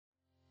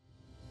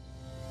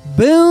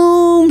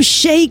Boom!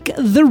 Shake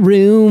the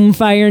room,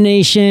 Fire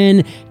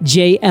Nation.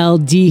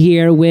 JLD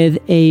here with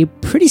a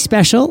pretty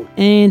special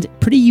and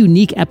pretty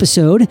unique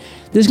episode.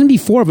 There's going to be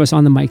four of us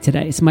on the mic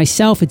today. It's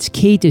myself, it's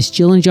Kate, it's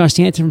Jill and Josh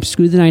Stanton from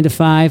Screw the 9 to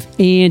 5,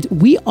 and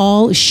we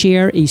all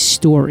share a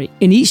story.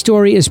 And each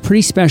story is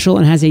pretty special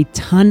and has a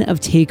ton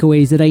of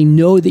takeaways that I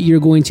know that you're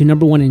going to,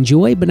 number one,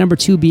 enjoy, but number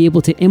two, be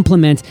able to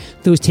implement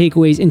those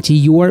takeaways into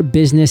your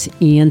business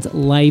and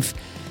life.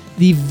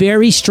 The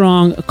very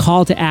strong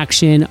call to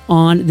action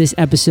on this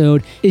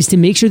episode is to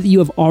make sure that you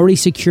have already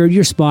secured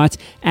your spot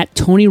at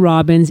Tony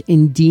Robbins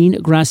and Dean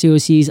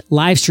Graciosi's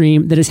live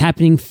stream that is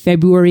happening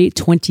February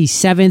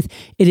 27th.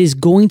 It is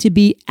going to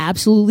be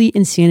absolutely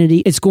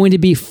insanity. It's going to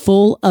be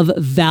full of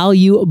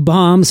value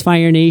bombs,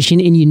 Fire Nation.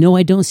 And you know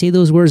I don't say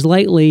those words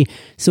lightly.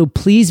 So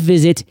please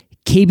visit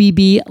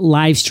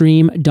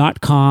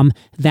kbblivestream.com.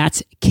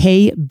 That's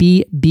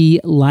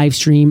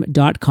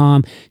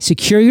kbblivestream.com.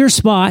 Secure your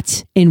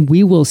spot and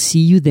we will see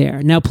you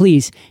there. Now,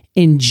 please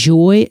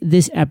enjoy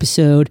this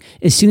episode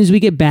as soon as we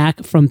get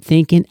back from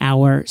thanking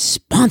our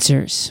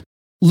sponsors.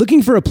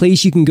 Looking for a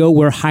place you can go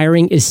where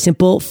hiring is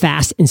simple,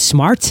 fast, and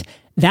smart?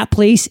 That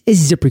place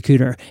is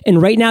ZipRecruiter.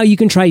 And right now you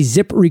can try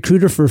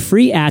ZipRecruiter for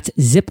free at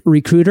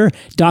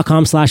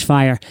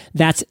ziprecruiter.com/fire.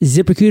 That's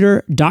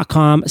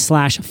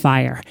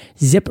ziprecruiter.com/fire.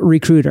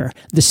 ZipRecruiter,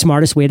 the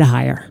smartest way to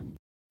hire.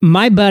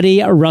 My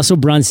buddy, Russell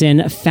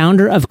Brunson,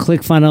 founder of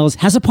ClickFunnels,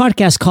 has a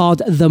podcast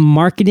called The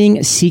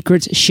Marketing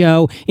Secrets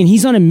Show, and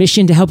he's on a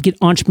mission to help get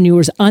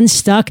entrepreneurs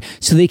unstuck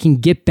so they can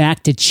get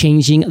back to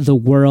changing the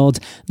world.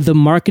 The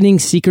Marketing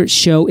Secrets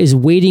Show is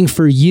waiting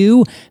for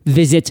you.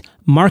 Visit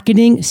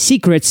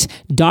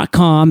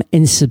marketingsecrets.com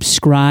and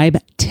subscribe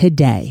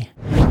today.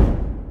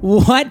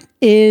 What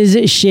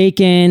is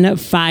shaking,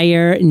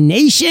 Fire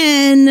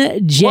Nation?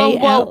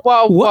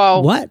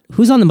 Whoa. What?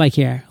 Who's on the mic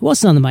here? Who else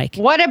is on the mic?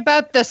 What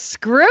about the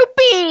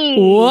Scroopies?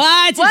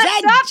 What?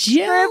 What's up,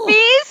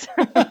 Scroopies?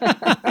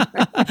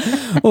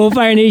 Well,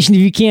 Fire Nation,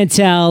 if you can't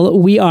tell,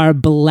 we are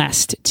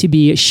blessed to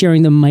be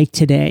sharing the mic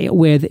today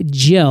with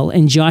Jill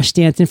and Josh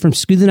Stanton from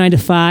Screw the 9 to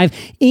 5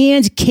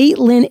 and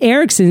Caitlin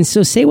Erickson.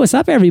 So say what's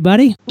up,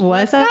 everybody.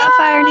 What's up,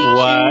 Fire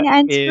Nation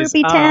and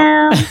Scroopy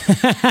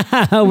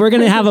Town? We're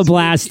going to have a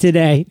blast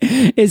today.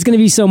 It's going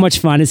to be so much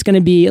fun. It's going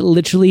to be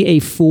literally a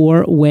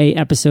 4-way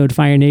episode,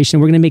 Fire Nation.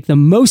 We're going to make the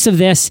most of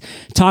this,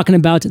 talking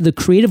about the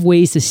creative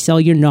ways to sell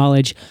your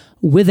knowledge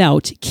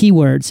without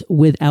keywords,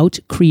 without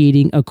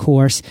creating a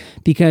course,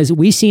 because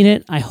we've seen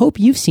it. I hope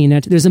you've seen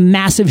it. There's a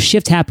massive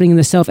shift happening in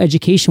the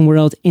self-education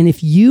world. And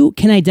if you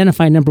can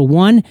identify, number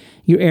one,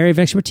 your area of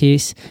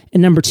expertise,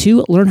 and number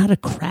two, learn how to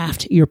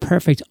craft your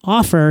perfect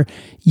offer,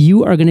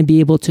 you are going to be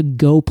able to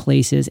go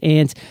places.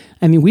 And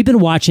I mean, we've been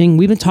watching,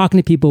 we've been talking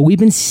to people, we've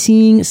been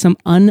seeing some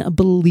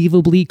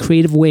unbelievably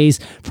creative ways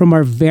from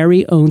our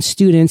very own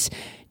students.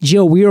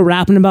 Jill, we were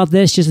rapping about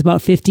this just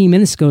about 15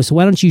 minutes ago. So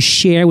why don't you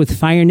share with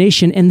Fire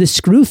Nation and the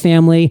Screw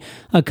family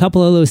a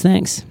couple of those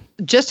things?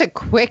 Just a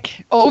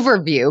quick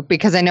overview,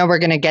 because I know we're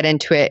going to get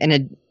into it in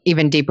an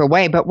even deeper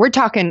way, but we're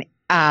talking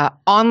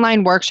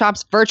online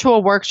workshops,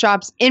 virtual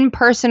workshops,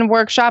 in-person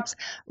workshops,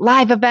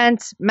 live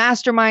events,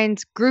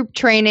 masterminds, group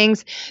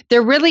trainings.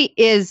 There really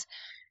is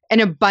an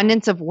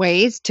abundance of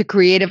ways to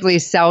creatively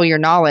sell your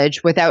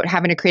knowledge without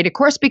having to create a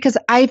course, because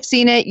I've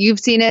seen it, you've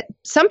seen it.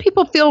 Some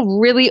people feel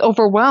really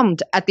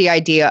overwhelmed at the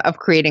idea of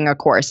creating a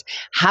course.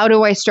 How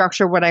do I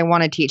structure what I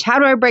want to teach? How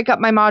do I break up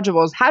my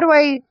modules? How do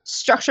I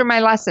structure my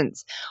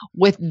lessons?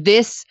 With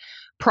this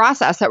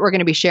process that we're going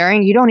to be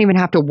sharing, you don't even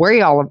have to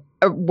worry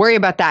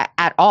about that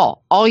at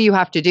all. All you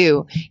have to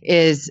do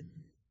is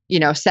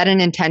set an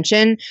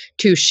intention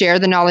to share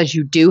the knowledge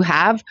you do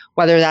have,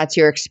 whether that's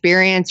your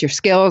experience, your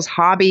skills,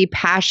 hobby,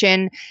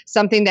 passion,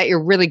 something that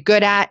you're really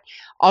good at.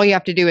 All you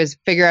have to do is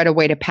figure out a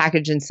way to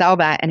package and sell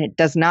that, and it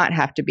does not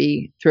have to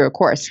be through a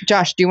course.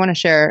 Josh, do you want to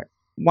share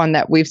one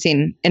that we've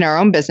seen in our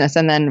own business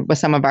and then with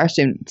some of our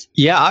students?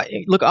 Yeah,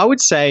 look, I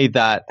would say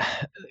that,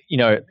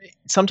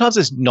 sometimes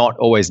it's not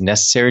always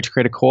necessary to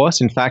create a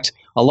course. In fact,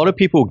 a lot of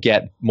people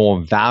get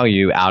more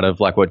value out of,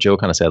 like what Jill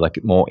kind of said,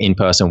 like more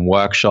in-person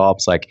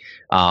workshops, like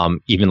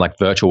even like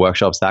virtual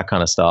workshops, that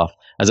kind of stuff,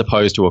 as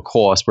opposed to a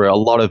course where a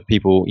lot of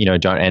people,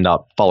 don't end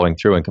up following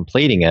through and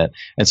completing it.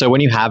 And so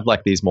when you have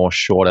like these more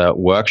shorter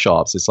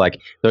workshops, it's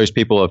like those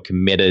people have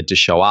committed to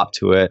show up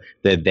to it.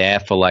 They're there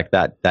for like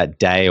that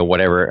day or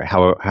whatever,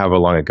 however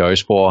long it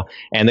goes for,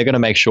 and they're going to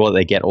make sure that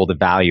they get all the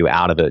value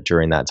out of it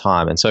during that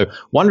time. And so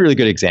one really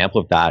good example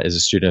of that is a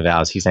student of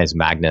ours. His name's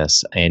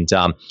Magnus, and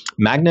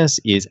Magnus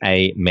is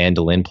a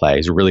mandolin player.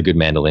 He's a really good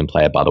mandolin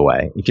player, by the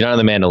way. If you don't know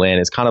the mandolin,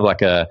 it's kind of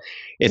like we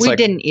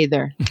didn't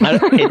either.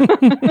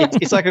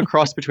 It's like a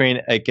cross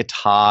between a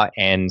guitar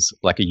and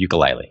like a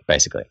ukulele,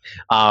 basically.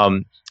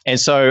 And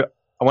so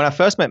when I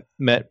first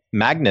met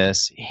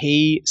Magnus,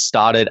 he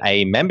started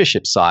a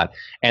membership site,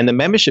 and the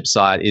membership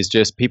site is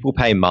just people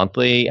pay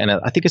monthly, and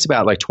I think it's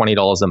about like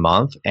 $20 a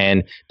month,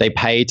 and they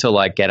pay to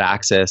like get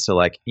access to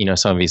like, you know,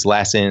 some of his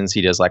lessons.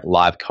 He does like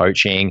live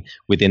coaching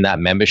within that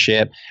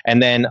membership.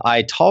 And then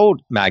I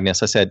told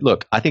Magnus, I said,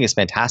 look, I think it's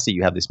fantastic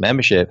you have this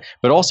membership,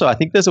 but also I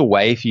think there's a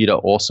way for you to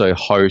also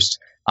host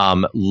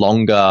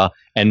longer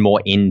and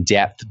more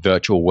in-depth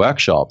virtual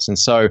workshops. And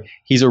so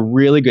he's a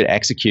really good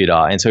executor.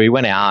 And so he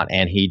went out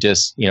and he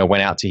just, you know,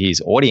 went out to his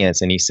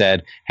audience and he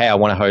said, hey, I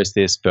want to host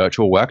this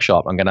virtual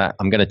workshop. I'm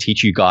going to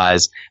teach you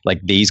guys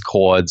like these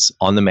chords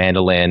on the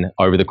mandolin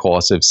over the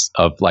course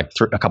of like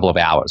a couple of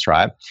hours,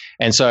 right?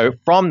 And so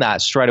from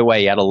that, straight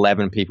away, he had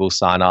 11 people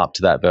sign up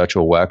to that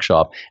virtual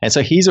workshop. And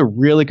so he's a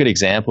really good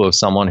example of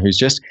someone who's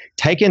just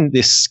taken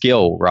this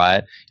skill,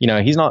 right? You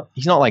know, he's not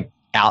like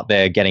out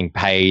there getting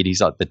paid.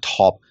 He's like the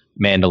top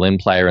mandolin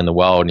player in the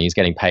world and he's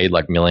getting paid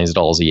like millions of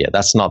dollars a year.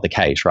 That's not the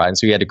case, right? And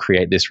so he had to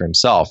create this for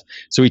himself.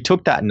 So he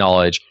took that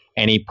knowledge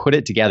and he put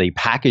it together, he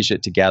packaged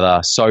it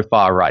together so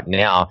far right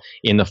now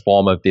in the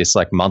form of this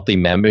like monthly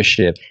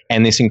membership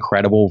and this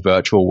incredible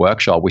virtual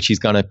workshop, which he's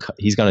going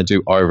to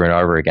do over and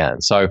over again.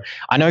 So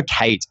I know,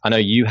 Kate, I know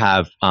you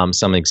have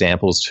some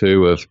examples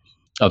too of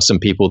some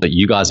people that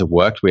you guys have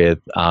worked with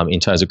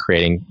in terms of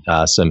creating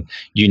some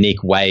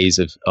unique ways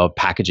of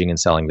packaging and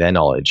selling their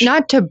knowledge.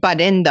 Not to butt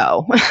in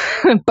though,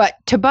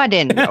 but to butt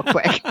in real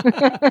quick.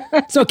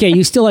 It's okay.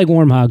 You still like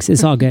warm hugs.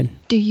 It's all good.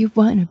 Do you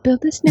want to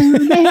build a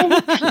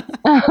snowman?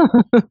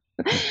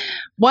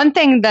 One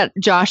thing that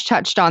Josh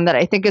touched on that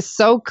I think is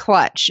so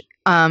clutch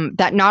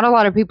that not a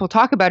lot of people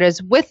talk about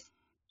is with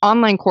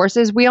online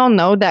courses, we all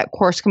know that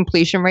course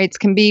completion rates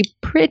can be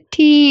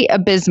pretty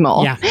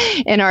abysmal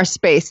in our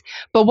space.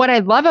 But what I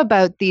love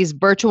about these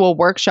virtual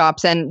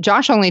workshops, and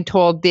Josh only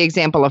told the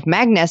example of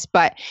Magnus,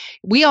 but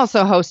we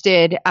also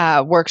hosted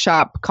a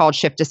workshop called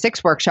Shift to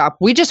Six Workshop.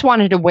 We just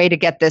wanted a way to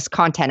get this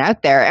content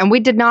out there. And we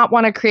did not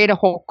want to create a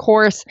whole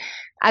course.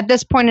 At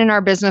this point in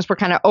our business, we're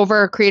kind of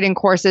over creating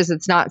courses.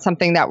 It's not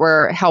something that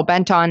we're hell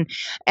bent on.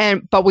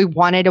 But we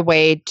wanted a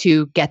way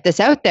to get this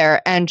out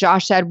there. And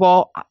Josh said,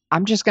 well,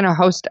 I'm just going to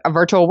host a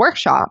virtual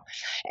workshop.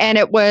 And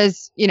it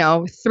was,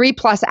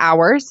 3+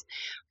 hours.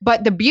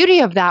 But the beauty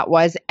of that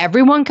was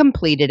everyone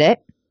completed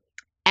it.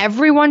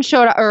 Everyone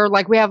showed up, or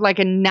like we have like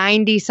a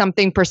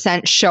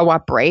 90-something% show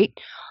up rate.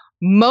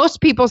 Most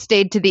people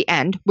stayed to the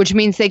end, which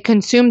means they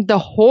consumed the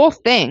whole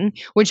thing,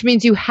 which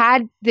means you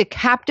had the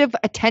captive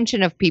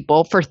attention of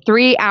people for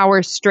 3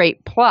 hours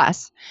straight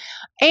plus,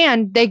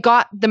 and they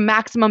got the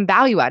maximum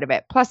value out of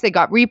it. Plus they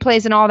got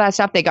replays and all that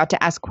stuff. They got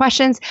to ask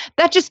questions.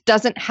 That just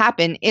doesn't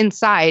happen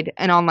inside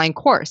an online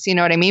course. You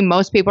know what I mean?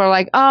 Most people are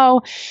like,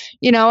 oh,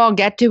 I'll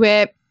get to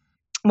it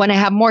when I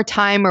have more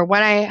time or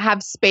when I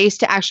have space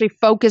to actually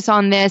focus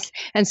on this.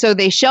 And so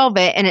they shelve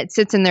it and it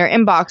sits in their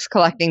inbox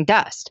collecting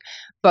dust.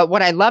 But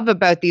what I love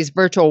about these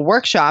virtual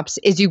workshops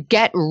is you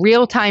get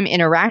real-time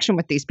interaction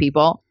with these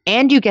people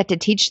and you get to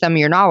teach them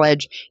your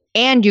knowledge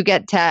and you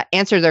get to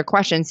answer their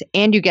questions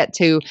and you get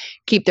to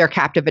keep their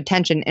captive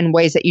attention in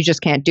ways that you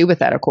just can't do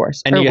without a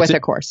course or with a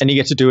course. And you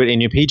get to do it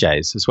in your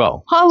PJs as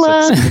well.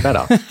 Holla! So it's even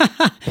better.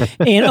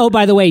 And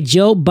by the way,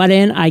 Jill, butt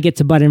in. I get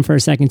to butt in for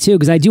a second too,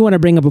 because I do want to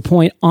bring up a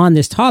point on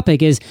this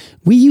topic is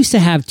we used to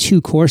have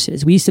 2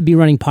 courses. We used to be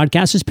running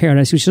Podcasters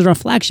Paradise, which is our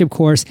flagship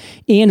course,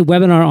 and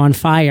Webinar on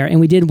Fire. And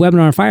we did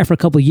Webinar on Fire for a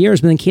couple of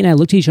years, but then Kate and I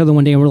looked at each other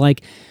one day and we're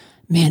like,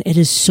 man, it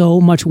is so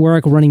much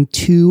work running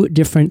 2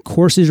 different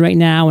courses right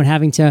now and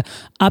having to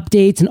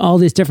updates and all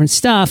this different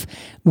stuff.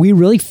 We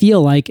really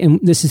feel like, and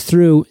this is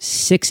through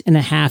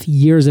 6.5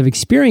 years of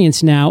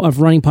experience now of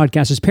running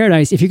Podcasters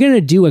Paradise, if you're going to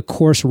do a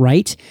course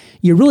right,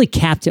 you're really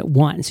capped at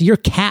 1. So you're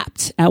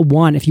capped at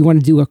 1 if you want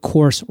to do a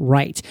course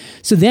right.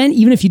 So then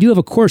even if you do have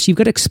a course, you've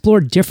got to explore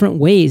different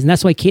ways. And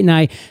that's why Kate and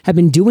I have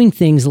been doing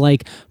things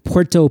like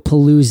Puerto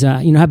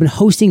Palooza, have been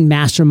hosting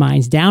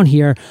masterminds down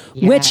here,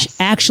 which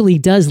actually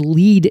does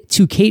lead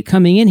to Kate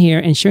coming in here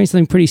and sharing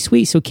something pretty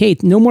sweet. So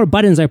Kate, no more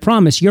buttons, I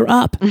promise. You're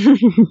up.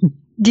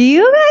 Do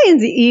you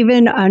guys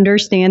even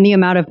understand the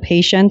amount of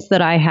patience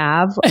that I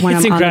have when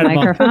I'm on the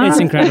microphone? It's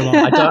incredible.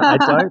 I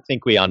don't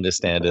think we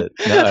understand it.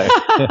 No.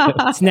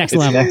 It's next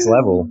level. Next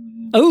level.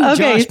 Oh,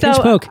 okay, Josh, pinch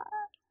poke.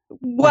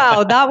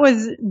 Wow, that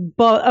was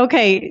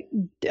okay.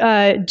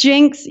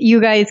 Jinx,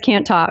 you guys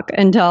can't talk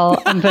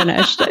until I'm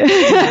finished.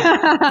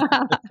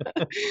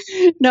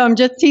 No, I'm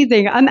just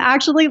teasing. I'm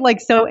actually like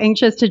so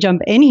anxious to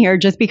jump in here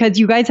just because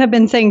you guys have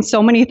been saying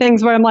so many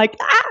things where I'm like,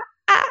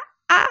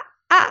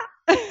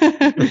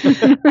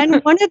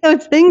 And one of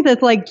those things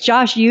is like,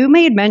 Josh, you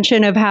made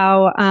mention of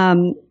how,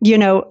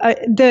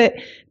 the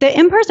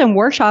in-person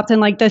workshops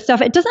and like the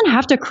stuff, it doesn't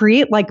have to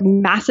create like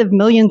massive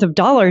millions of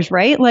dollars,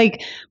 right?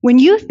 Like when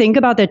you think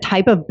about the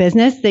type of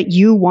business that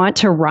you want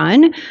to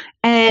run,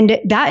 and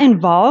that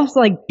involves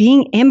like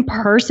being in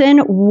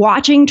person,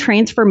 watching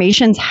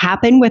transformations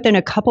happen within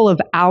a couple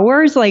of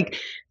hours, like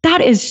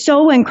that is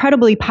so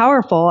incredibly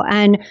powerful.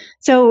 And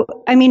so,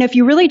 I mean, if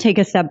you really take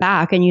a step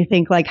back and you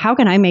think like, how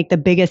can I make the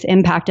biggest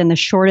impact in the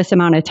shortest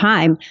amount of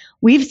time.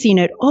 We've seen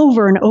it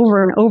over and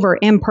over and over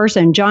in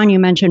person. John, you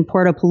mentioned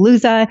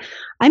Portapalooza.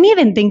 I'm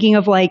even thinking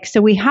of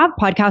so we have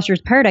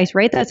Podcasters Paradise,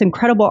 right? That's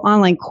incredible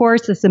online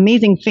course, this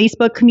amazing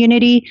Facebook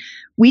community.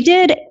 We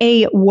did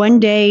a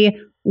 1-day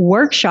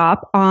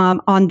workshop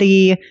on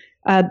the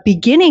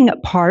beginning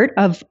part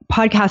of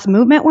Podcast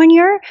Movement one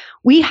year.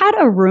 We had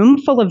a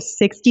room full of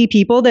 60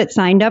 people that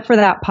signed up for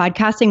that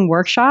podcasting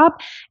workshop.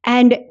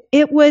 And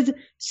it was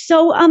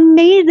so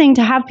amazing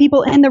to have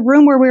people in the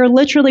room where we were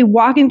literally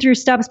walking through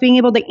steps, being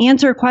able to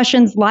answer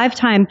questions live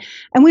time.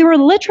 And we were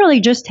literally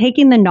just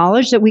taking the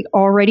knowledge that we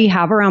already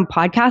have around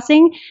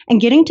podcasting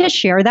and getting to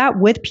share that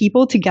with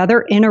people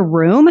together in a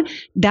room.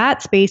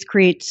 That space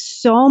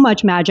creates so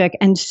much magic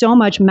and so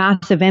much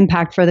massive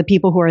impact for the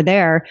people who are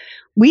there.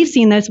 We've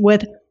seen this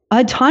with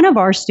a ton of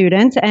our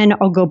students, and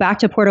I'll go back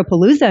to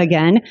Portapalooza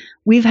again.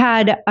 We've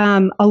had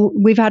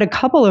a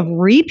couple of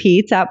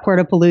repeats at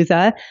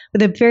Portapalooza.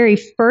 The very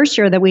first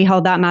year that we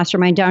held that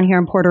mastermind down here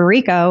in Puerto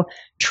Rico,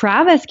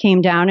 Travis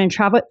came down, and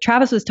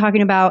Travis was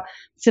talking about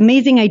this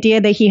amazing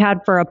idea that he had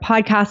for a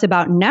podcast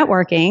about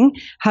networking,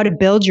 how to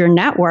build your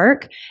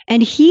network.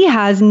 And he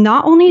has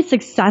not only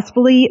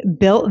successfully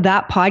built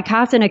that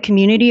podcast and a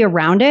community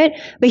around it,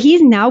 but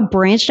he's now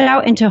branched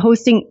out into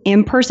hosting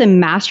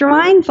in-person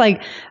masterminds.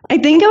 I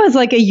think it was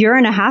a year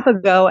and a half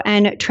ago,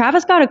 and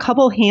Travis got a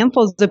couple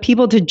handfuls of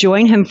people to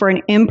join him for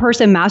an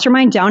in-person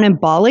mastermind down in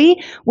Bali,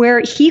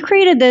 where he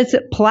created this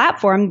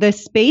platform,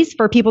 this space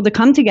for people to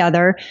come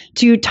together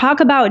to talk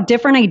about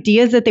different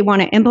ideas that they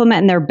want to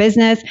implement in their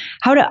business,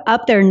 how to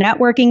up their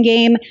networking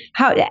game,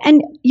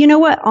 and you know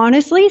what,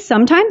 honestly,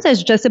 sometimes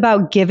it's just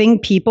about giving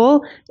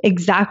people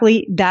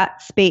exactly that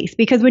space.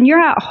 Because when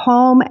you're at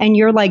home and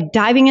you're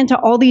diving into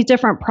all these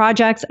different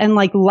projects and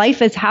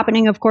life is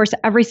happening, of course,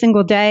 every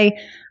single day,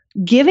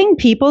 giving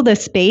people the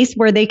space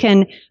where they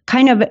can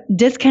kind of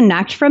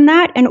disconnect from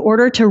that in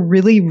order to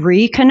really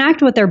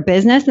reconnect with their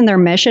business and their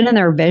mission and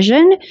their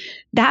vision,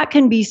 that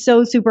can be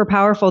so super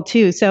powerful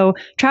too. So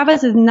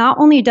Travis has not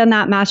only done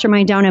that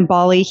mastermind down in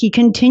Bali, he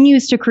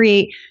continues to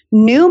create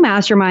new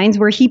masterminds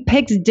where he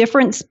picks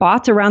different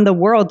spots around the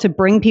world to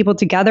bring people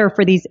together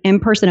for these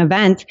in-person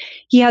events.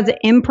 He has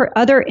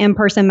other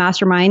in-person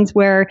masterminds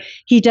where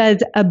he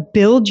does a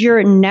Build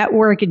Your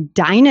Network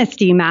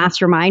Dynasty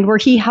mastermind, where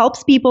he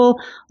helps people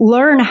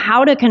learn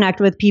how to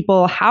connect with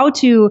people, how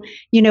to,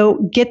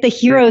 get the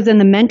heroes and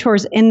the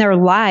mentors in their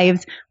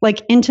lives,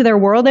 into their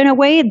world in a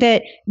way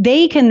that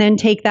they can then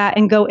take that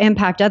and go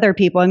impact other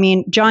people. I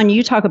mean, John,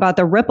 you talk about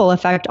the ripple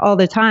effect all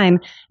the time,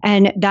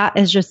 and that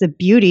is just the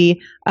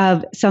beauty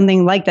of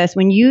something like this.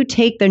 When you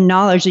take the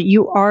knowledge that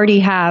you already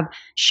have,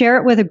 share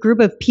it with a group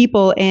of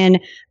people in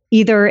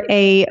either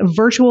a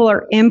virtual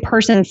or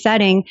in-person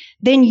setting,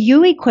 then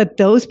you equip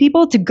those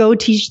people to go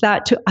teach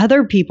that to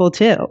other people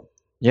too.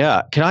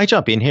 Yeah. Can I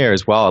jump in here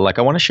as well?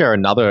 I want to share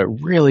another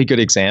really good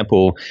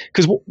example,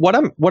 because what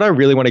I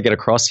really want to get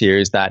across here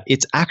is that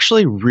it's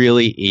actually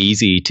really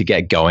easy to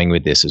get going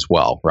with this as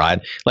well,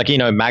 right?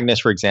 Magnus,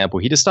 for example,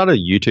 he just started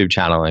a YouTube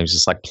channel and he was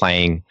just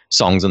playing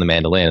songs on the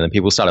mandolin, and then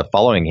people started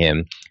following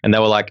him and they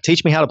were like,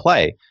 teach me how to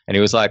play. And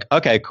he was like,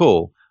 okay,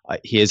 cool.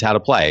 Here's how to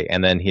play,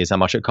 and then here's how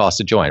much it costs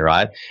to join,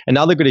 right?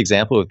 Another good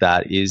example of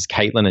that is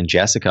Caitlin and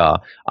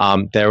Jessica.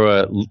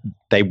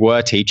 They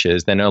were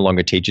teachers. They're no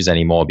longer teachers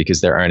anymore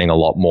because they're earning a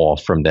lot more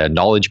from their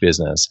knowledge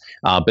business.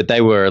 But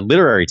they were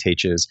literary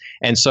teachers.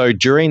 And so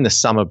during the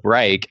summer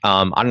break,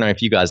 I don't know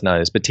if you guys know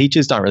this, but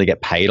teachers don't really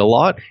get paid a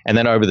lot. And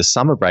then over the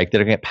summer break, they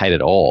don't get paid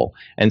at all.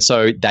 And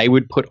so they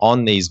would put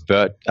on these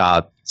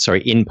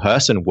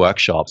in-person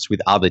workshops with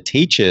other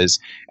teachers,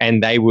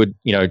 and they would,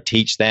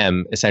 teach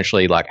them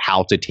essentially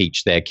how to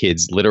teach their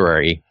kids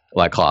literary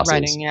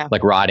classes,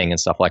 writing and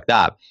stuff like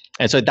that.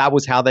 And so that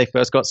was how they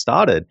first got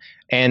started.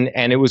 And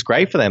it was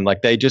great for them.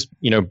 They just,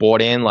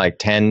 brought in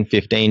 10,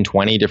 15,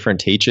 20 different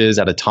teachers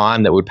at a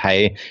time that would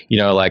pay,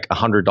 $100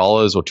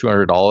 or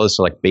 $200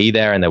 to be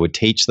there, and they would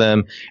teach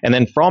them. And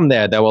then from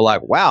there, they were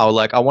like, wow,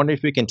 I wonder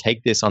if we can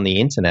take this on the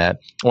internet.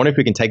 I wonder if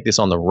we can take this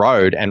on the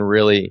road and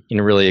really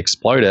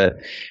explode it.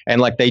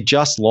 And they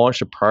just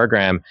launched a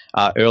program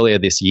earlier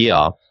this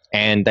year,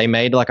 and they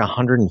made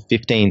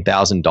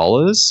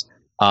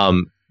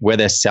 $115,000 where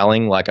they're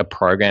selling a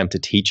program to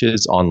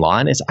teachers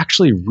online. It's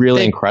actually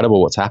really incredible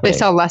what's happening. They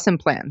sell lesson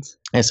plans.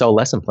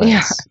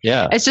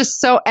 Yeah. It's just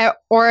so,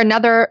 or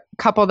another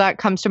couple that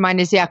comes to mind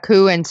is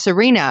Yaku and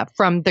Serena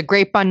from The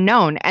Grape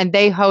Unknown, and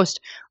they host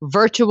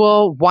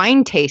virtual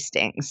wine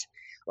tastings.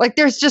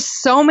 There's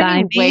just so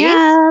many ways.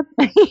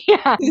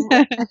 Yeah.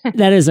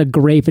 That is a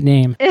grape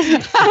name.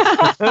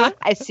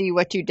 I see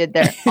what you did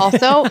there.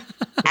 Also,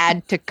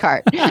 add to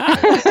cart.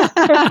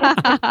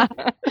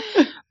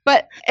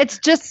 But it's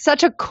just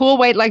such a cool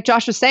way, like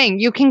Josh was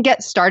saying, you can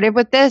get started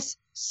with this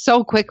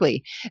so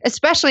quickly,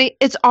 especially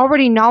it's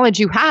already knowledge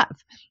you have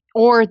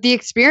or the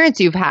experience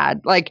you've had.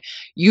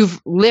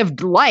 You've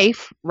lived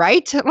life,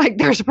 right?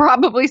 There's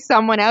probably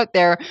someone out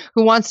there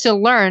who wants to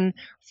learn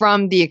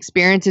from the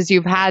experiences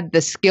you've had, the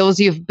skills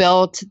you've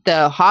built,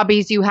 the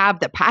hobbies you have,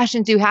 the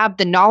passions you have,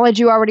 the knowledge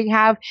you already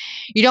have.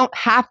 You don't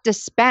have to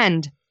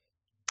spend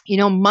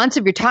months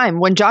of your time.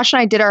 When Josh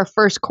and I did our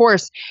first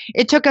course,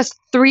 it took us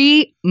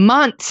 3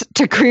 months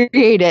to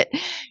create it.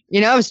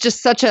 It was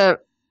just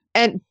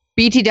and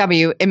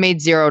BTW, it made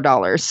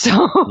 $0.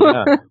 So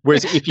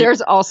Whereas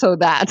there's also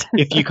that.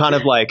 If you kind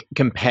of like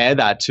compare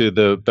that to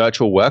the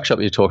virtual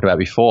workshop you talked about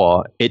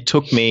before, it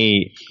took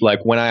me, like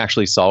when I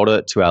actually sold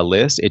it to our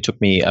list, it took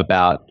me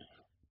about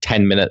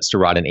 10 minutes to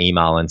write an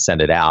email and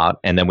send it out.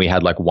 And then we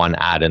had like one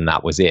ad and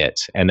that was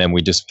it. And then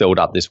we just filled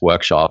up this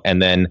workshop. And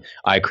then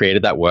I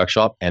created that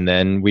workshop and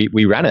then we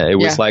ran it. It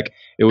was like,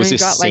 it was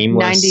this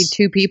seamless. Like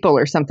 92 people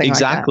or something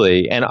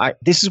exactly. Like that. And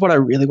this is what I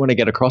really want to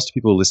get across to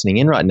people listening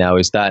in right now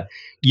is that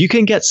you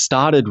can get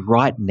started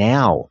right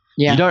now.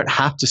 Yeah. You don't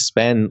have to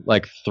spend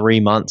like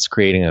 3 months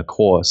creating a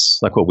course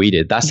like what we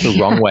did. That's the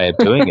wrong way of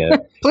doing it.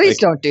 Please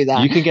don't do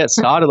that. You can get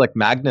started like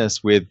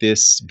Magnus with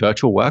this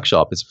virtual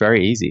workshop. It's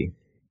very easy.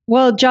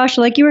 Well, Josh,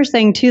 like you were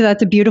saying too,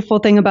 that's a beautiful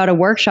thing about a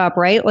workshop,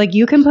 right? Like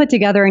you can put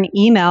together an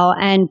email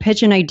and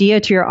pitch an idea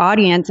to your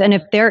audience. And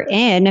if they're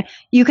in,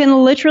 you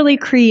can literally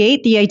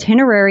create the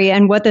itinerary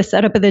and what the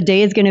setup of the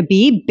day is going to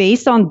be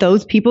based on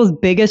those people's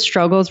biggest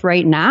struggles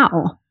right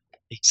now.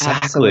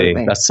 Exactly.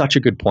 Absolutely. That's such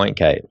a good point,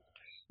 Kate.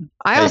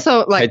 I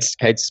also like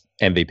Kate's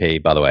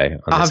MVP, by the way,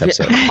 on this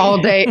episode.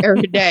 All day,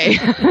 every day.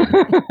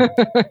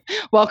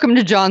 Welcome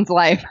to John's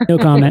life. No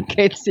comment.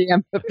 Kate's the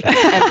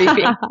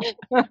MVP.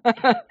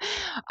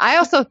 I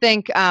also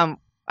think,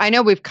 I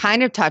know we've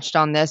kind of touched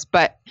on this,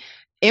 but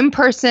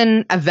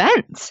in-person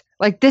events,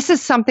 like this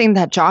is something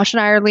that Josh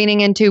and I are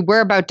leaning into. We're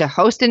about to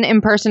host an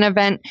in-person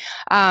event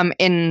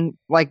in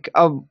like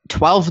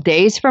 12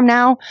 days from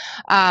now.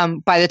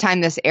 By the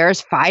time this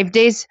airs, 5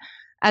 days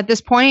at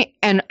this point,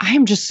 and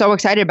I'm just so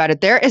excited about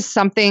it. There is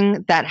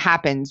something that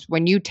happens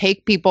when you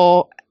take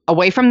people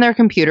away from their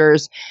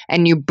computers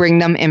and you bring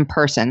them in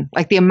person.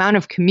 Like the amount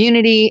of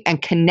community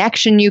and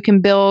connection you can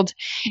build,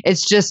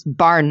 it's just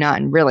bar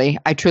none, really.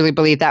 I truly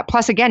believe that.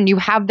 Plus, again, you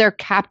have their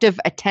captive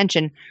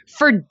attention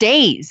for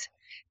days.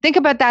 Think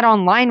about that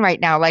online right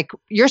now. Like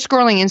you're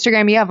scrolling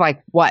Instagram, you have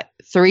like,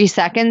 3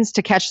 seconds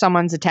to catch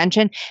someone's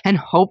attention, and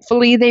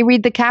hopefully they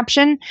read the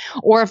caption.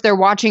 Or if they're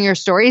watching your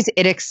stories,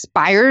 it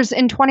expires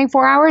in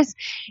 24 hours.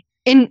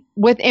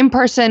 With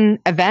in-person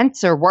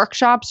events or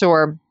workshops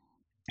or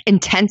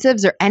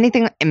intensives or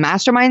anything,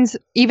 masterminds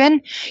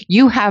even,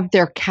 you have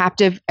their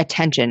captive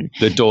attention.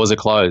 The doors are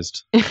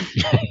closed.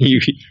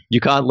 you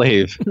can't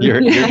leave. You're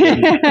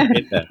in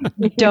there.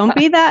 Don't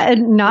be that,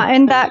 not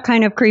in that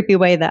kind of creepy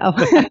way though.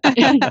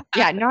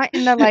 Yeah, not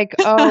in the like,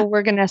 oh,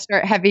 we're going to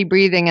start heavy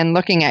breathing and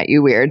looking at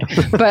you weird.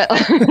 But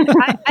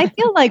I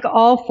feel like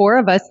all four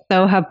of us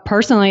though have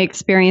personally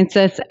experienced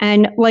this,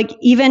 and like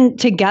even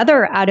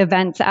together at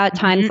events at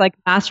times, like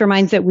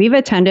masterminds that we've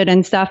attended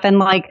and stuff. And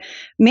like,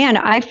 man,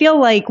 I feel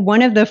like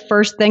one of the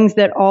first things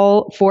that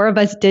all four of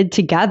us did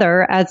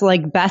together as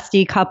like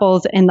bestie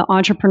couples in the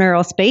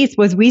entrepreneurial space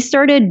was we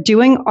started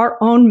doing our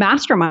own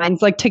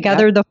masterminds, like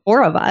together, the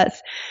four of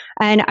us.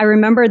 And I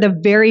remember the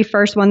very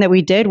first one that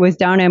we did was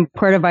down in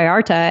Puerto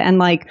Vallarta. And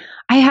like,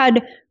 I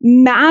had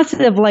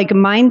massive like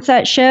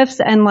mindset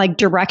shifts and like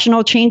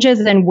directional changes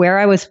and where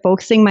I was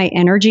focusing my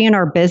energy in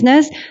our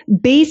business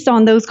based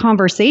on those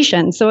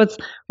conversations. So it's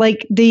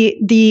like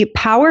the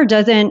power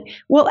doesn't,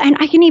 well, and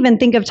I can even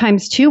think of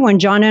times too when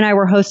John and I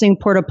were hosting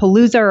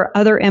Portapalooza or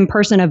other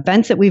in-person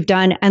events that we've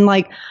done. And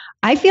like,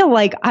 I feel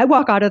like I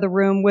walk out of the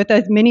room with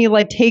as many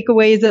like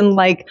takeaways and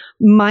like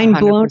mind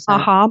blown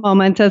aha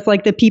moments as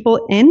like the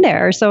people in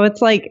there. So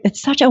it's like,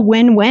 it's such a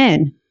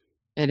win-win.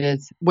 It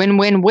is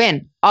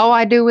win-win-win. All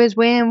I do is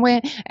win-win.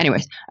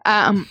 Anyways,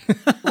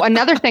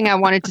 another thing I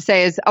wanted to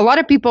say is a lot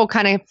of people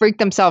kind of freak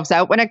themselves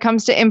out when it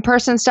comes to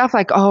in-person stuff.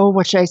 Like, oh,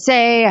 what should I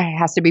say? It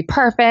has to be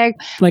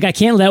perfect. Like, I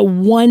can't let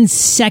 1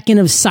 second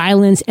of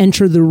silence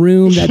enter the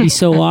room. That'd be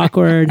so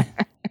awkward.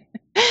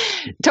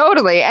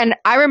 Totally. And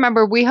I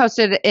remember we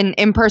hosted an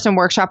in-person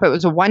workshop. It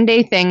was a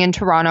 1-day thing in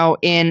Toronto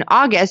in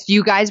August.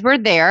 You guys were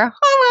there.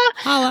 Holla.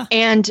 Holla.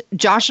 And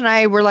Josh and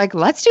I were like,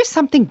 let's do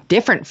something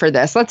different for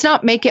this. Let's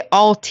not make it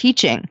all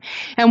teaching.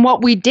 And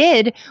what we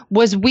did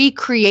was we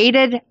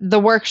created the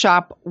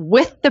workshop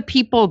with the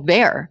people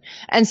there.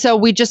 And so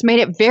we just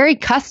made it very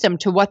custom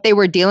to what they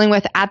were dealing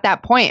with at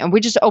that point. And we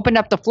just opened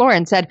up the floor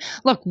and said,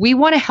 look, we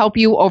want to help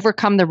you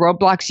overcome the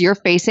roadblocks you're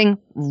facing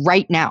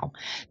right now.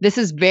 This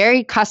is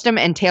very custom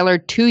and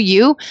tailored to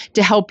you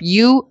to help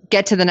you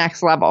get to the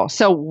next level.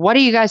 So what are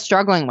you guys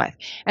struggling with?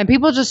 And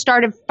people just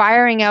started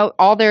firing out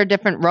all their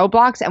different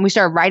roadblocks, and we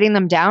started writing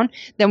them down.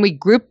 Then we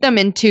grouped them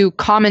into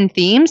common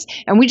themes,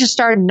 and we just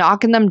started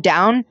knocking them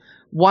down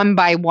one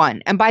by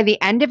one. And by the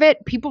end of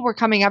it, people were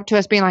coming up to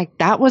us being like,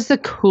 that was the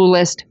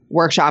coolest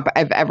workshop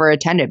I've ever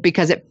attended,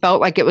 because it felt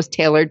like it was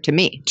tailored to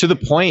me. To the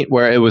point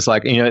where it was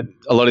like, you know,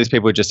 a lot of these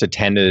people just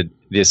attended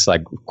this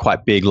like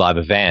quite big live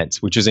event,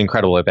 which was an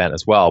incredible event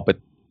as well. But,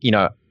 you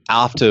know,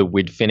 after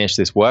we'd finished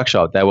this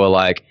workshop, they were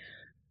like,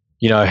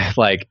 you know,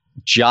 like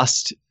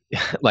just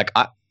like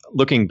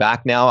looking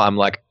back now, I'm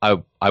like,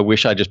 I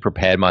wish I just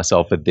prepared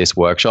myself for this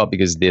workshop,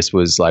 because this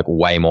was like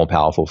way more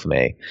powerful for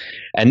me.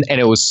 And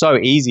it was so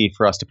easy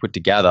for us to put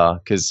together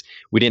because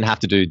we didn't have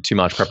to do too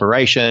much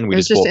preparation. We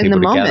just brought people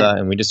together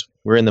and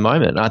we're in the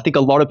moment. And I think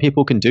a lot of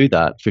people can do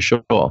that for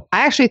sure.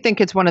 I actually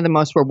think it's one of the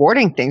most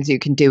rewarding things you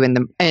can do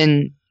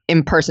in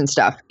in-person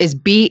stuff is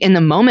be in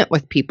the moment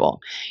with people.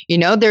 You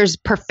know, there's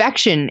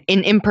perfection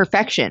in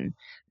imperfection.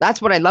 That's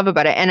what I love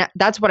about it. And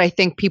that's what I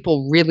think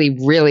people really,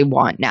 really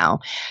want now.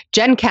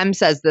 Jen Kem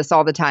says this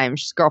all the time.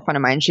 She's a girlfriend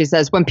of mine. She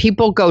says, when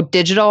people go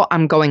digital,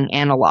 I'm going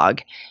analog.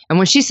 And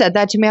when she said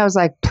that to me, I was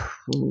like,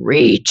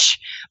 preach.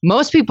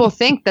 Most people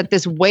think that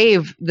this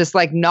wave, this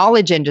like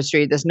knowledge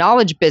industry, this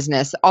knowledge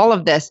business, all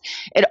of this,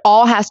 it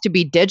all has to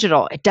be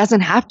digital. It doesn't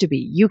have to be.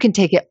 You can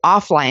take it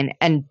offline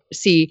and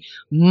see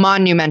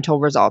monumental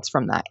results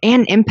from that,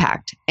 and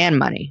impact and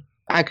money.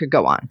 I could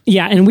go on.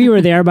 Yeah, and we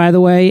were there, by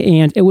the way,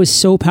 and it was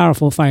so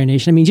powerful, Fire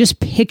Nation. I mean, just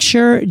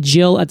picture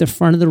Jill at the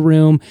front of the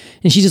room,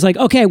 and she's just like,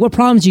 okay, what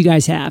problems do you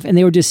guys have? And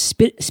they were just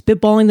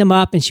spitballing them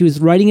up, and she was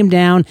writing them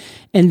down.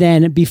 And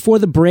then before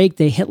the break,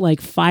 they hit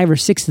like 5 or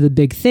 6 of the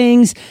big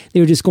things.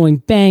 They were just going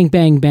bang,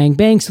 bang, bang,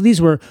 bang. So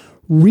these were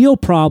real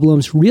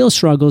problems, real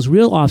struggles,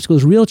 real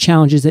obstacles, real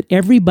challenges that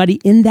everybody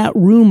in that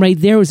room right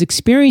there was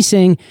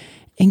experiencing.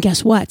 And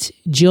guess what?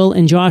 Jill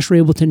and Josh were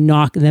able to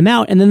knock them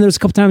out. And then there's a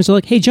couple times they're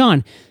like, hey,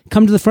 John,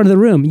 come to the front of the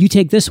room. You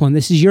take this one.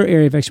 This is your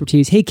area of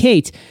expertise. Hey,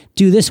 Kate,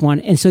 do this one.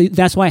 And so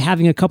that's why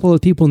having a couple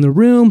of people in the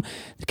room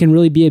can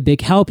really be a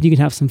big help. You can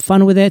have some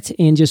fun with it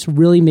and just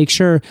really make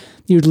sure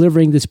you're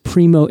delivering this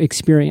primo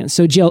experience.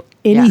 So Jill,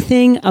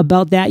 anything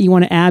about that you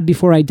want to add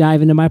before I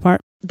dive into my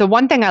part? The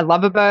one thing I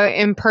love about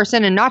in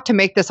person, and not to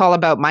make this all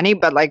about money,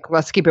 but like,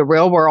 let's keep it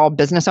real. We're all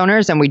business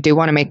owners and we do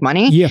want to make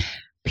money. Yeah.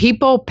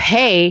 People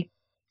pay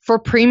for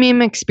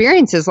premium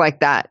experiences like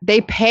that.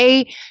 They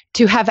pay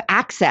to have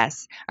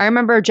access. I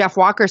remember Jeff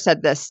Walker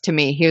said this to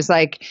me. He was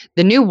like,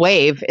 the new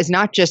wave is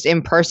not just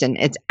in person,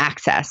 it's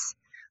access.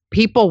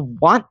 People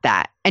want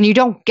that. And you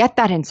don't get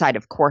that inside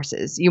of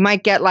courses. You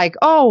might get like,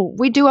 oh,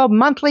 we do a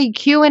monthly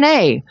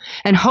Q&A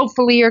and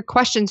hopefully your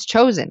question's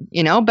chosen,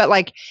 you know, but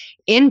like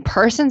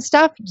in-person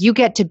stuff, you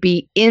get to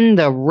be in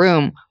the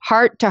room,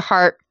 heart to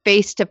heart,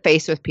 face to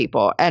face with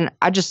people. And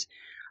I just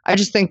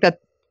think that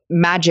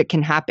magic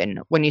can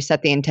happen when you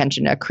set the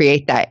intention to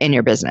create that in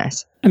your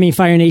business. I mean,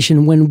 Fire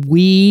Nation, when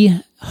we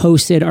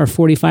hosted our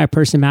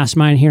 45-person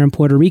mastermind here in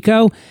Puerto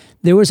Rico,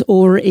 there was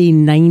over a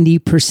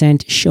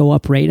 90% show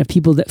up rate of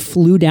people that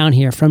flew down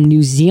here from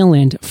New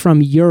Zealand, from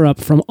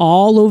Europe, from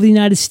all over the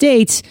United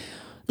States.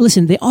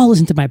 Listen, they all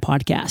listen to my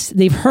podcast.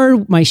 They've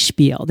heard my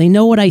spiel. They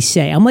know what I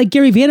say. I'm like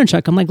Gary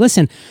Vaynerchuk. I'm like,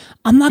 listen,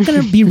 I'm not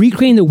going to be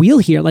recreating the wheel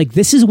here. Like,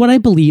 this is what I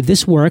believe.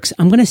 This works.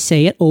 I'm going to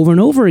say it over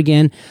and over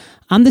again.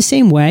 I'm the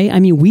same way. I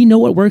mean, we know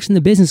what works in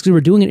the business because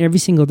we're doing it every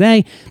single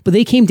day, but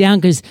they came down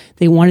because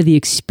they wanted the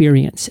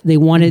experience. They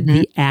wanted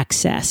the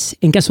access.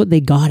 And guess what?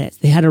 They got it.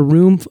 They had a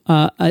room,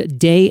 a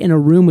day in a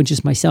room with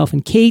just myself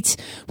and Kate.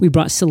 We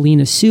brought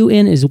Selena Sue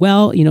in as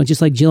well, you know,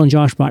 just like Jill and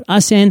Josh brought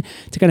us in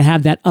to kind of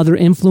have that other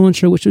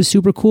influencer, which was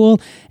super cool.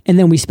 And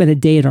then we spent a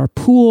day at our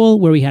pool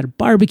where we had a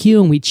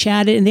barbecue and we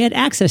chatted and they had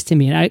access to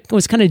me. And I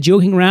was kind of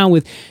joking around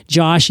with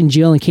Josh and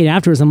Jill and Kate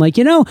afterwards. I'm like,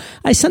 you know,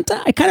 I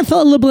kind of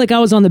felt a little bit like I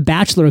was on The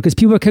Bachelor because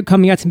people kept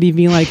coming up to me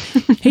being like,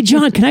 hey,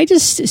 John, can I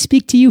just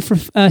speak with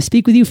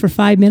you for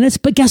 5 minutes?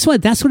 But guess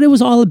what? That's what it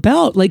was all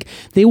about. Like,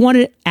 they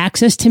wanted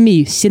access to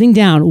me sitting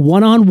down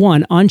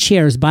one-on-one on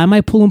chairs by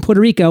my pool in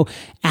Puerto Rico,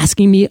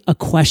 asking me a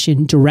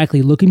question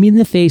directly, looking me in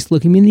the face,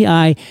 looking me in the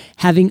eye,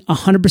 having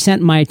 100%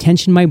 my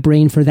attention, my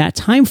brain for that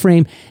time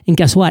frame. And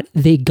guess what?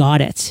 They got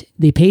it.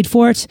 They paid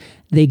for it.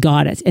 They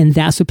got it. And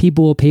that's what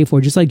people will pay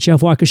for. Just like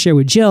Jeff Walker shared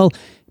with Jill,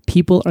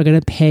 people are going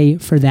to pay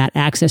for that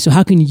access. So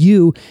how can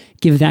you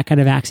give that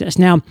kind of access?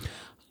 Now,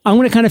 I'm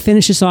going to kind of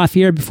finish this off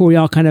here before we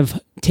all kind of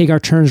take our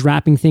turns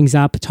wrapping things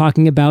up,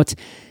 talking about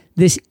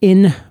this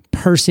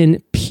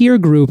in-person peer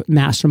group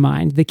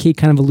mastermind that Kate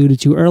kind of alluded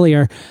to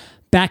earlier.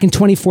 Back in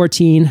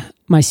 2014,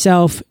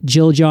 myself,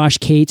 Jill, Josh,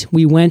 Kate,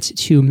 we went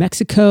to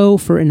Mexico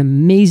for an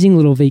amazing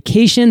little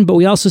vacation, but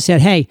we also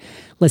said, hey,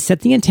 let's set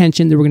the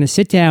intention that we're going to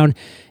sit down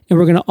and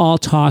we're going to all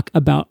talk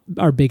about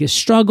our biggest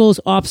struggles,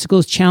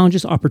 obstacles,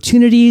 challenges,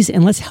 opportunities,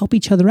 and let's help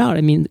each other out.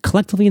 I mean,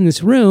 collectively in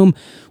this room,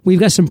 we've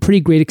got some pretty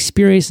great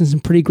experience and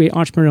some pretty great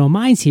entrepreneurial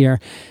minds here.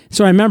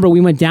 So I remember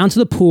we went down to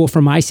the pool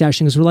for my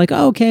session because we're like,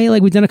 oh, okay,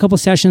 like we've done a couple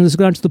sessions, let's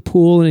go down to the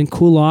pool and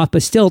cool off,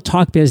 but still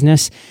talk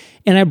business.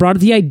 And I brought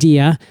up the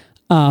idea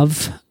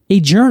of a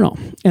journal.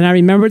 And I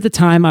remember at the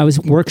time I was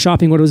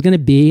workshopping what it was going to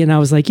be. And I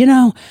was like, you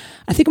know,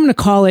 I think I'm going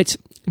to call it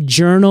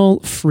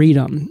Journal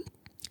Freedom,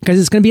 because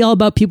it's going to be all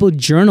about people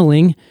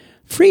journaling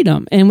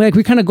freedom. And like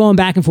we're kind of going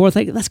back and forth,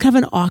 like that's kind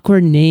of an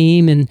awkward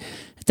name. And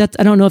that,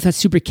 I don't know if that's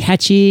super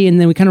catchy. And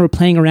then we kind of were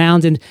playing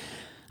around, and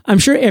I'm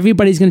sure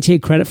everybody's going to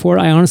take credit for it.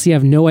 I honestly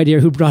have no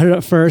idea who brought it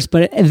up first,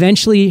 but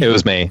eventually it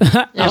was me.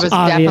 It was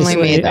definitely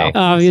me, though.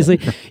 Obviously,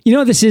 you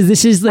know, this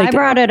is like I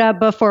brought it up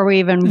before we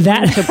even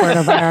went to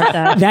Puerto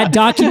Vallarta.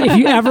 That if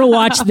you ever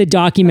watch the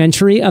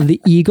documentary of the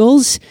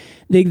Eagles,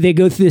 They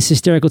go through this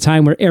hysterical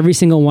time where every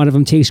single one of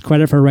them takes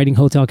credit for writing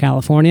Hotel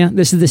California.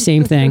 This is the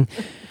same thing.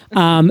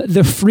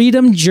 The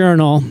Freedom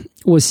Journal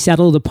was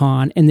settled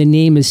upon, and the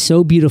name is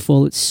so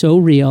beautiful. It's so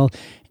real,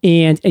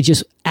 and it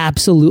just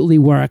absolutely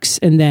works.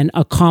 And then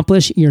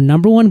accomplish your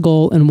number one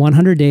goal in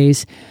 100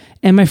 days.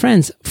 And my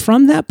friends,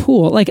 from that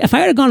pool, like if I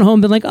had gone home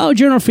and been like, oh,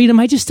 Journal of Freedom,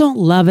 I just don't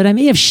love it. I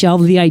may have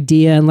shelved the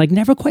idea and like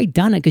never quite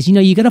done it. Because,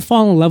 you got to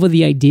fall in love with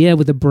the idea,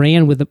 with the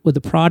brand, with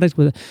the product,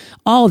 with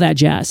all that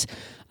jazz.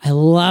 I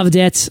loved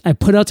it. I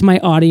put it out to my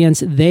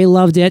audience. They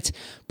loved it.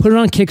 Put it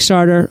on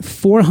Kickstarter,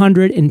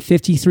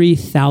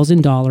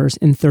 $453,000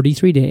 in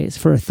 33 days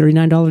for a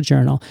 $39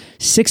 journal.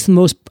 6th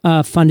most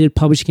funded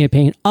publishing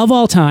campaign of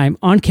all time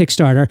on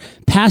Kickstarter,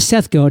 past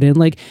Seth Godin.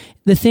 Like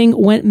the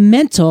thing went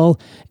mental.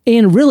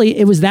 And really,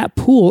 it was that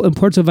pool in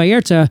Puerto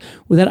Vallarta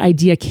where that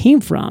idea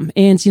came from.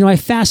 And, I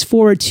fast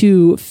forward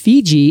to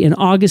Fiji in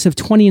August of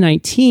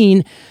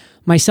 2019,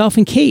 myself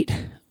and Kate,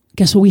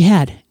 guess what we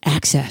had?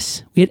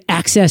 Access. We had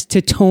access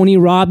to Tony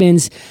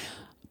Robbins,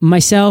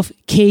 myself,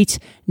 Kate,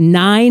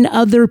 9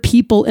 other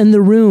people in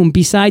the room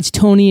besides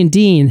Tony and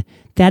Dean.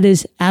 That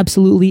is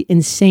absolutely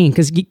insane.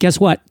 Because guess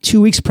what? 2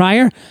 weeks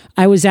prior,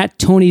 I was at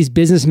Tony's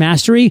Business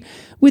Mastery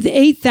with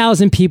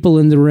 8,000 people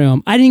in the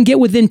room. I didn't get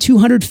within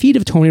 200 feet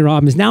of Tony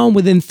Robbins. Now I'm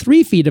within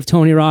 3 feet of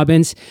Tony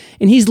Robbins.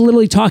 And he's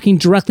literally talking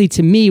directly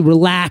to me,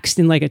 relaxed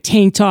in like a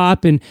tank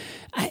top and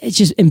it's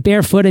just in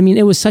barefoot. I mean,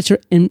 it was such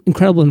an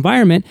incredible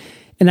environment.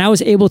 And I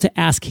was able to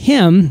ask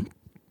him,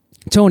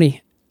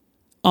 Tony,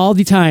 all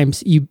the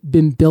times you've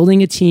been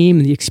building a team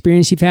and the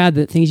experience you've had,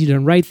 the things you've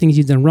done right, things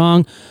you've done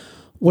wrong,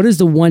 what is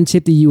the one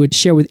tip that you would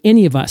share with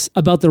any of us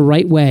about the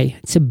right way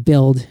to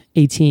build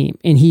a team?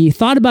 And he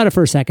thought about it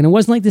for a second. It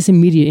wasn't like this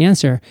immediate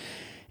answer.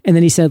 And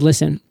then he said,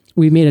 listen,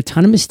 we've made a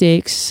ton of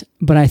mistakes,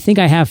 but I think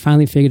I have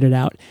finally figured it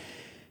out.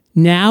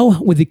 Now,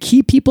 with the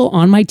key people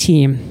on my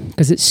team,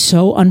 because it's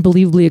so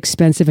unbelievably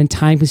expensive and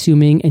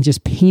time-consuming and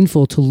just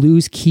painful to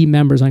lose key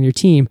members on your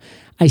team,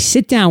 I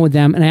sit down with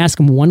them and I ask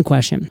them one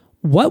question.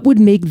 What would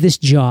make this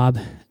job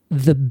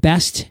the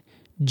best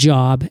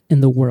job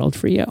in the world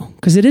for you?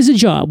 Because it is a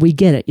job. We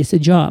get it. It's a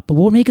job. But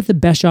what would make it the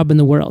best job in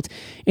the world?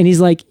 And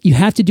he's like, you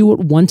have to do it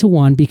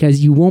one-to-one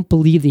because you won't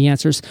believe the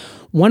answers.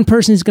 One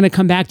person is going to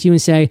come back to you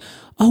and say,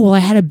 oh, well, I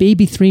had a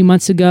baby 3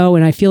 months ago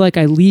and I feel like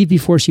I leave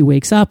before she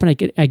wakes up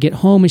and I get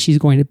home and she's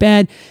going to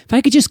bed. If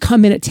I could just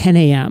come in at 10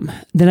 a.m.,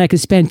 then I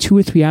could spend 2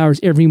 or 3 hours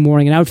every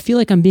morning and I would feel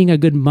like I'm being a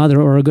good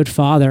mother or a good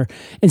father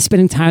and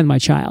spending time with my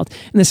child.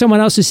 And then someone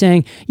else is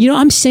saying,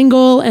 I'm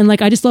single and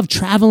like I just love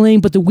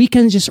traveling, but the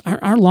weekends just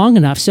aren't long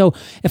enough. So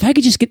if I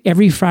could just get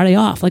every Friday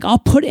off, like I'll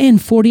put in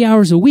 40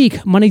 hours a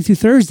week, Monday through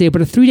Thursday,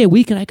 but a 3-day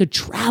weekend, I could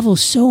travel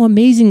so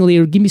amazingly.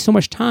 It would give me so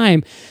much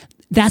time.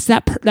 That's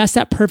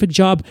that perfect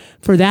job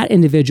for that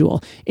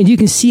individual. And you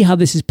can see how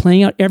this is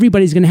playing out.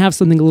 Everybody's going to have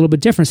something a little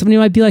bit different. Somebody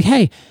might be like,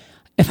 hey,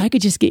 if I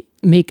could just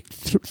make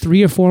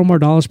 $3 or $4 more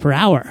per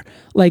hour,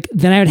 like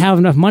then I would have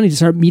enough money to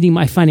start meeting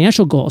my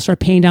financial goals,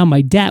 start paying down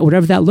my debt,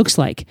 whatever that looks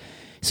like.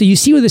 So you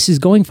see where this is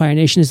going, Fire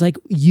Nation, is like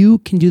you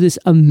can do this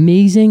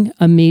amazing,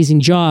 amazing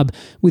job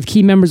with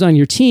key members on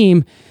your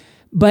team.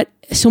 But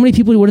so many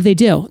people, what do? They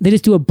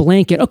just do a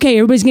blanket. Okay,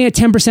 everybody's getting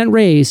a 10%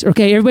 raise.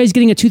 Okay, everybody's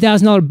getting a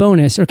 $2,000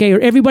 bonus. Okay, or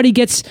everybody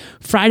gets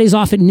Fridays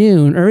off at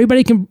noon. Or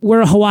everybody can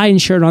wear a Hawaiian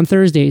shirt on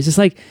Thursdays. It's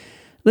like,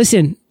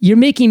 listen, you're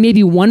making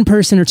maybe one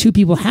person or 2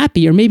 people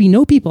happy or maybe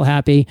no people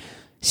happy.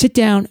 Sit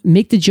down,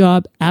 make the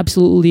job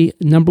absolutely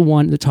number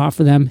one at the top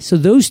for them. So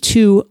those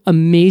 2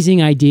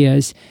 amazing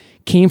ideas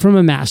came from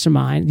a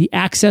mastermind. The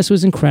access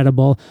was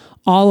incredible.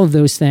 All of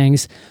those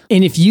things.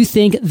 And if you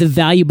think the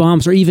value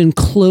bombs are even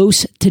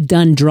close to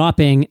done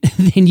dropping,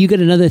 then you got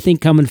another thing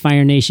coming,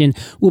 Fire Nation.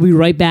 We'll be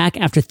right back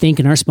after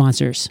thanking our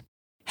sponsors.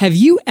 Have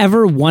you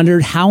ever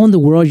wondered how in the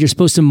world you're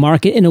supposed to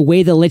market in a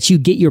way that lets you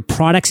get your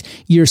products,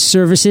 your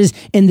services,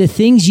 and the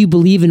things you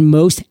believe in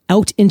most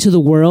out into the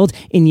world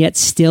and yet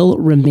still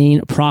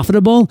remain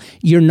profitable?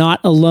 You're not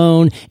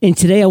alone. And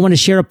today I want to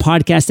share a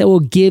podcast that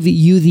will give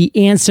you the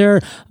answer.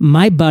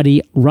 My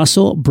buddy,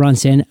 Russell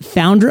Brunson,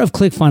 founder of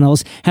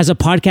ClickFunnels, has a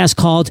podcast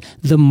called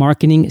The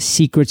Marketing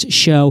Secrets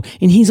Show.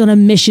 And he's on a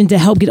mission to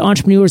help get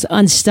entrepreneurs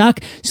unstuck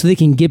so they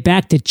can get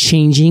back to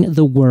changing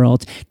the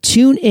world.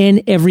 Tune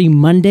in every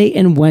Monday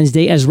and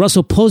Wednesday as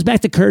Russell pulls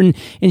back the curtain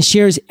and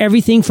shares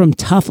everything from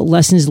tough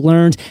lessons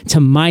learned to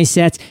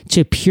mindset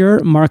to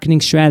pure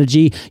marketing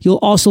strategy. You'll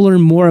also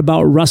learn more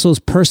about Russell's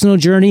personal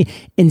journey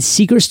and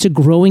secrets to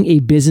growing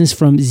a business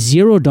from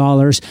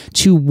 $0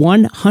 to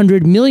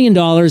 $100 million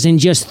in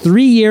just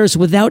 3 years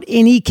without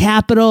any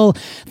capital.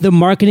 The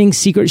Marketing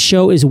Secrets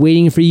Show is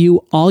waiting for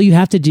you. All you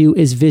have to do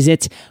is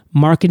visit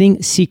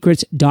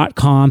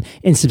marketingsecrets.com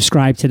and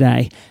subscribe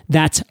today.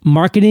 That's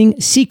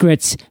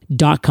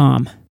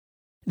marketingsecrets.com.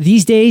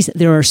 These days,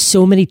 there are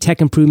so many tech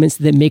improvements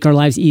that make our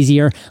lives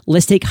easier.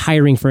 Let's take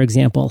hiring, for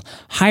example.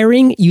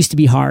 Hiring used to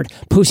be hard,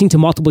 posting to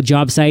multiple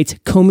job sites,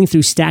 combing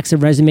through stacks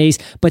of resumes,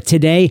 but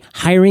today,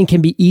 hiring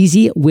can be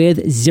easy with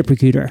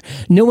ZipRecruiter.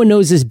 No one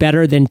knows this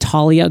better than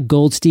Talia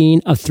Goldstein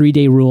of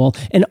 3-Day Rule,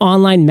 an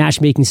online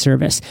matchmaking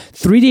service.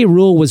 3-Day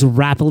Rule was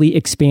rapidly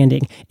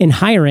expanding, and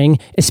hiring,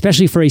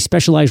 especially for a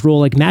specialized role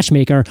like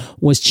matchmaker,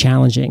 was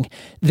challenging.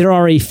 There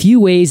are a few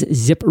ways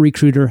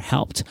ZipRecruiter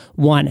helped.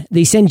 1,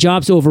 they send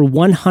jobs to over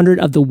 100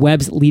 of the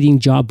web's leading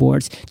job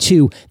boards.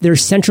 2, their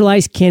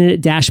centralized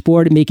candidate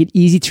dashboard make it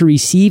easy to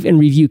receive and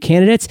review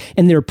candidates,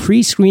 and their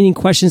pre-screening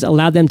questions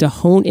allow them to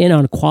hone in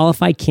on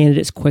qualified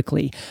candidates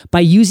quickly. By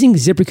using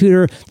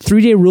ZipRecruiter,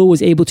 3-Day Rule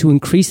was able to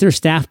increase their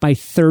staff by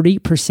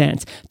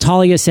 30%.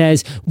 Talia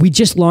says, "We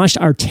just launched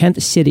our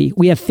 10th city.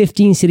 We have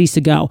 15 cities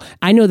to go.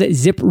 I know that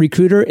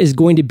ZipRecruiter is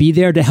going to be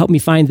there to help me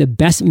find the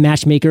best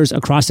matchmakers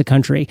across the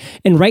country.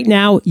 And right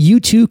now,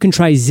 you too can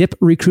try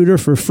ZipRecruiter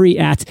for free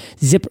at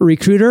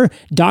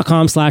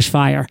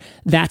ZipRecruiter.com/fire.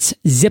 That's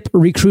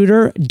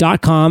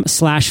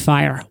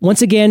ZipRecruiter.com/fire.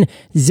 Once again,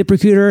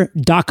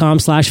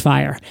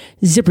 ZipRecruiter.com/fire.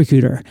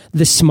 ZipRecruiter,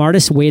 the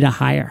smartest way to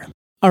hire.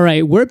 All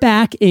right, we're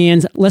back,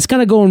 and let's kind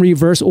of go in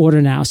reverse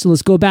order now. So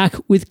let's go back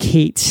with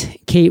Kate.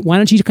 Kate, why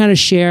don't you kind of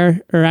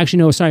share, or actually,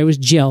 no, sorry, it was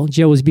Jill.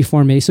 Jill was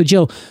before me. So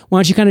Jill, why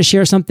don't you kind of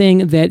share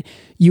something that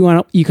you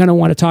kind of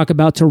want to talk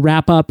about to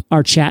wrap up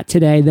our chat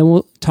today? Then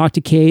we'll talk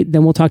to Kate.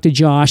 Then we'll talk to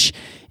Josh.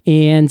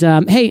 And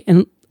hey,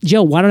 and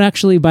Jill, why don't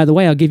actually, by the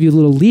way, I'll give you a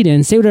little lead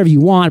in. Say whatever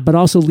you want, but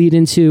also lead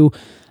into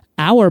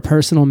our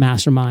personal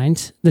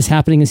mastermind that's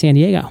happening in San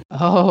Diego.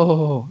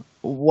 Oh,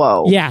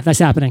 whoa. Yeah, that's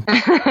happening.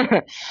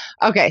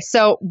 Okay.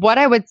 So what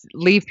I would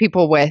leave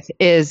people with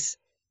is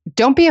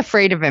don't be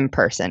afraid of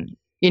in-person.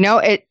 You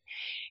know,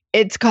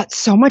 it's got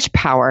so much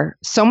power,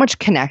 so much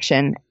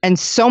connection, and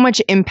so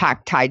much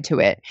impact tied to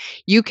it.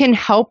 You can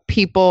help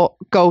people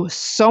go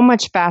so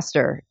much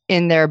faster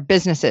in their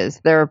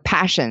businesses, their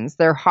passions,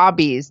 their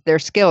hobbies, their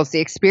skills, the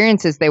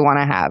experiences they want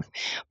to have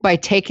by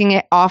taking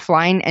it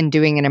offline and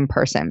doing it in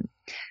person.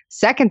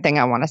 Second thing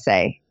I want to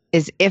say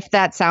is if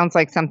that sounds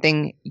like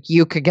something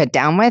you could get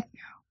down with,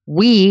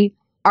 we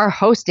are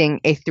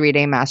hosting a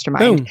 3-day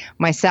mastermind. Boom.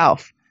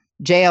 Myself,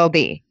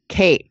 JLD,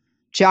 Kate,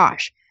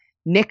 Josh,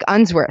 Nick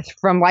Unsworth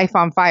from Life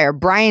on Fire,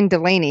 Brian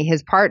Delaney,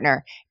 his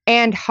partner,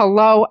 and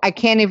hello, I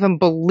can't even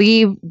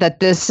believe that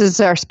this is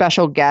our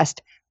special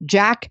guest,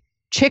 Jack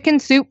Chicken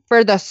Soup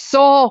for the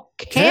Soul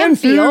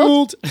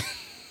Canfield.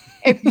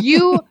 If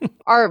you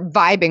are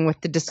vibing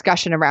with the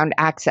discussion around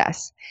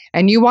access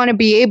and you want to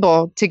be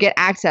able to get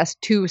access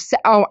to,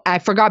 oh, I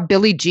forgot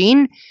Billie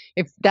Jean.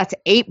 If that's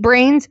 8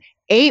 brains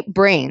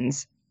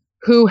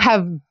who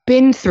have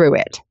been through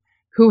it,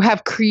 who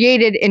have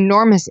created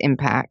enormous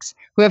impacts,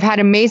 who have had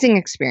amazing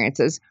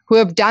experiences, who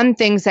have done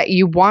things that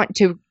you want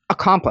to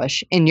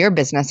accomplish in your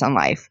business and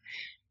life.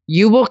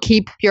 You will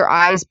keep your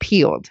eyes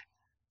peeled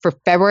for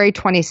February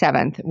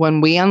 27th when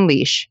we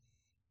unleash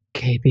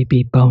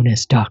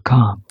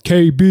KBBBonus.com.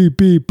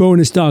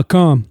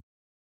 KBBBonus.com.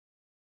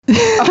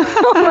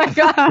 Oh my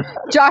God.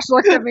 Josh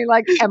looked at me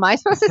like, am I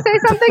supposed to say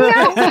something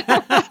now?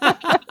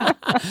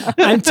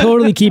 I'm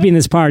totally keeping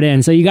this part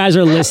in. So you guys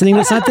are listening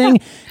to something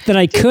that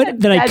I could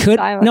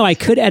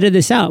edit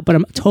this out, but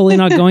I'm totally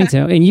not going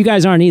to. And you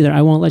guys aren't either.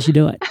 I won't let you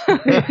do it.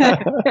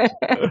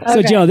 So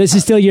Okay. Joe, this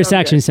is still your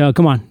section. So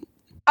come on.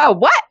 Oh,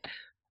 what?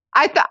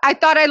 I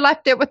thought I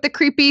left it with the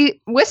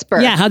creepy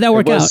whisper. Yeah. How'd that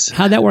work out?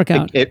 How'd that work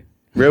out? It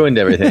ruined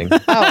everything. Oh,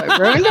 it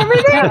ruined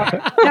everything?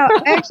 No,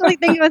 I actually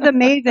think it was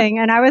amazing.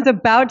 And I was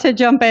about to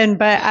jump in,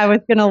 but I was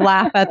going to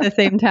laugh at the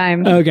same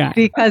time Okay.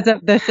 because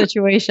of the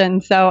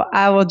situation. So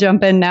I will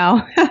jump in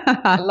now.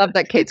 I love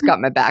that Kate's got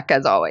my back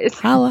as always.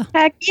 Holla.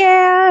 Heck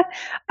yeah.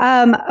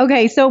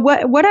 Okay. So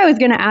what I was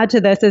going to add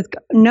to this is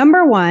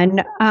number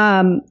one,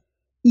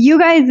 you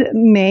guys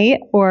may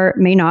or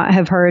may not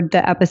have heard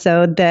the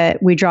episode that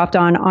we dropped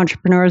on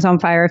Entrepreneurs on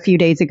Fire a few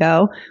days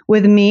ago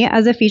with me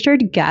as a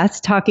featured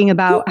guest talking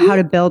about how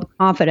to build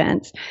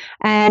confidence.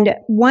 And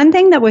one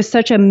thing that was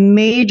such a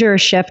major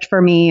shift for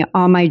me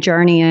on my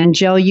journey, and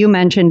Jill, you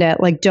mentioned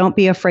it, like, don't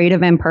be afraid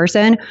of in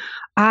person.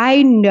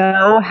 I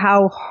know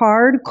how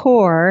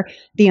hardcore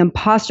the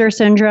imposter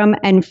syndrome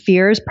and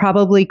fears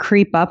probably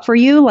creep up for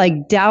you,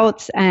 like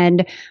doubts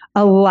and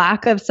a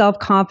lack of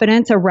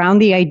self-confidence around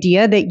the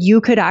idea that you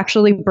could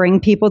actually bring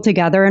people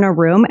together in a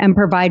room and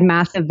provide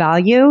massive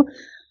value.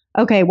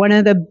 Okay, one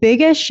of the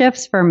biggest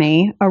shifts for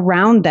me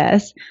around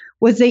this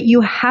was that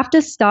you have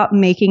to stop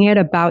making it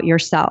about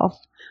yourself.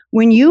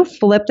 When you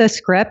flip the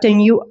script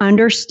and you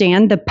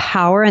understand the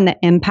power and the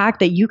impact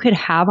that you could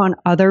have on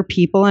other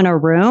people in a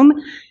room,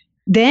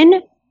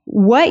 then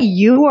what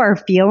you are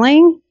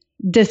feeling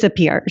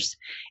disappears.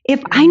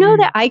 If I know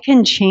that I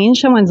can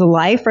change someone's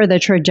life or the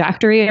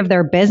trajectory of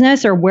their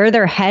business or where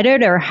they're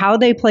headed or how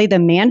they play the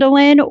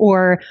mandolin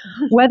or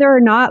whether or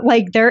not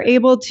like they're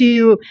able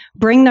to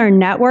bring their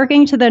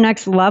networking to the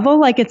next level,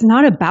 like it's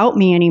not about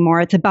me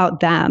anymore. It's about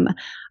them.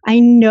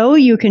 I know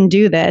you can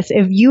do this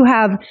if you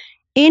have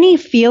any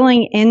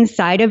feeling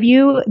inside of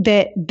you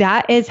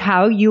that is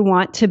how you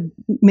want to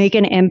make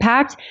an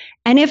impact.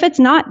 And if it's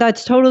not,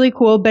 that's totally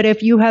cool. But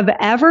if you have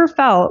ever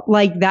felt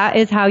like that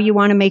is how you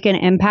want to make an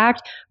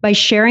impact by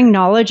sharing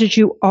knowledge that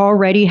you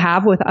already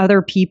have with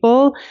other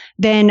people,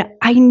 then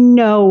I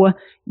know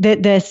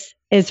that this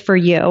is for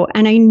you.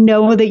 And I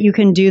know that you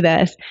can do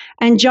this.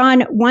 And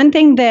John, one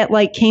thing that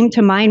like came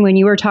to mind when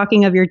you were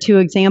talking of your two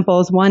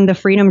examples, one, the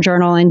Freedom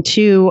Journal, and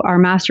two, our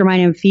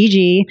mastermind in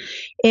Fiji,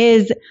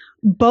 is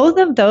both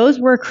of those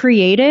were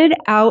created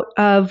out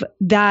of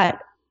that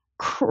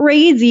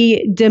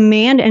crazy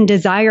demand and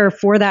desire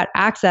for that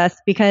access,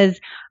 because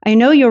I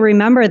know you'll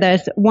remember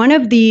this. One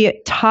of the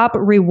top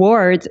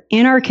rewards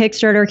in our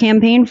Kickstarter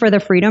campaign for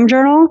the Freedom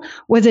Journal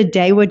was a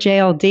day with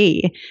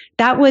JLD.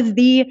 That was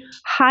the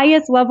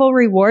highest level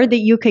reward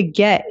that you could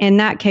get in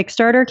that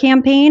Kickstarter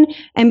campaign.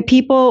 And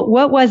people,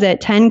 what was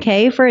it,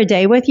 10K for a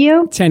day with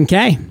you?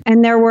 10K.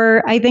 And there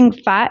were, I think,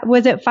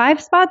 was it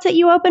 5 spots that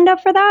you opened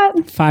up for that?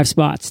 5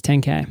 spots,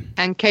 10K.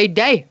 10K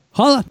day.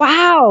 Holla.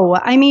 Wow.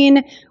 I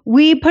mean,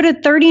 we put a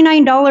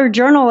 $39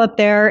 journal up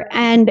there,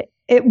 and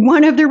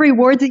one of the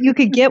rewards that you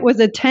could get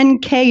was a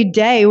 10K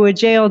day with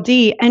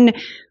JLD, and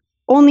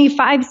only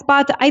 5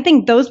 spots. I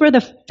think those were the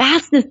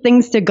fastest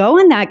things to go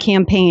in that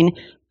campaign.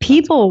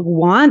 People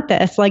want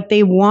this. Like,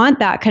 they want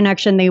that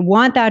connection. They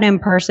want that in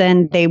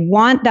person. They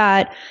want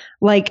that,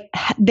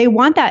 they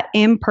want that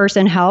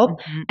in-person help.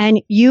 Mm-hmm.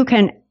 And you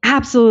can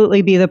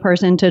absolutely be the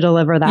person to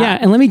deliver that. Yeah.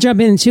 And let me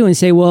jump in too and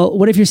say, well,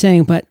 what if you're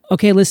saying, but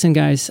okay, listen,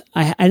 guys,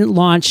 I didn't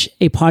launch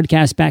a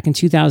podcast back in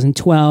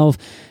 2012,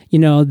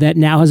 that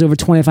now has over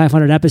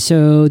 2,500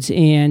 episodes,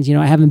 and,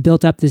 I haven't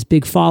built up this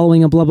big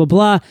following and blah, blah,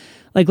 blah.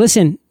 Like,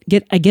 listen,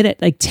 I get it.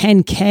 Like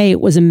 10K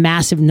was a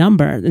massive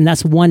number, and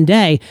that's one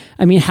day.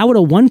 I mean, how would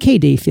a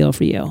 1K day feel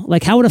for you?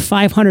 Like, how would a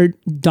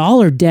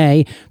 $500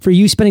 day for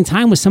you spending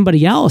time with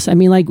somebody else? I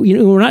mean,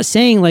 we're not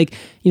saying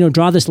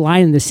draw this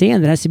line in the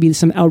sand that has to be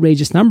some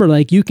outrageous number.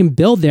 Like, you can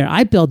build there.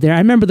 I built there. I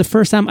remember the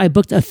first time I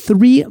booked a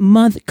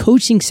 3-month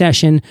coaching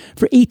session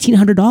for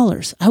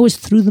 $1,800. I was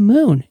through the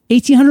moon.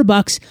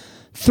 $1,800.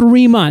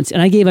 3 months,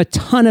 and I gave a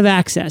ton of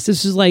access.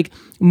 This was like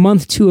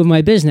month 2 of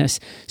my business.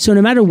 So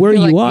no matter where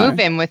you are,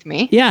 move in with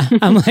me. Yeah,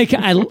 I'm like,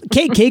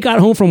 Kate got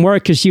home from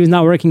work because she was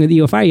not working with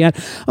EOFire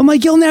yet. I'm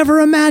like, you'll never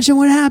imagine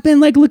what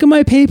happened. Like, look at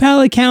my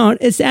PayPal account.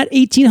 It's at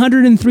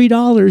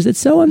 $1,803. It's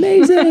so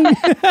amazing.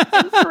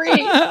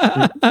 Free.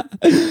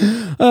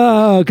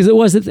 Oh, because it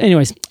was.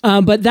 Anyways,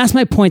 but that's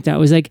my point. Though,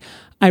 was like,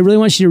 I really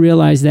want you to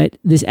realize that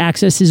this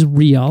access is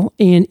real,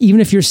 and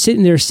even if you're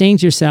sitting there saying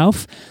to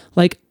yourself,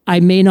 like, I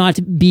may not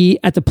be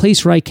at the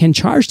place where I can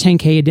charge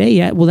 10K a day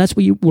yet. Well, that's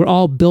what we're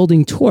all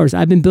building towards.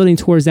 I've been building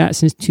towards that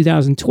since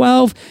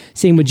 2012.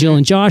 Same with Jill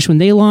and Josh when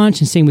they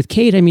launched, and same with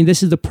Kate. I mean,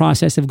 this is the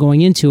process of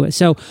going into it.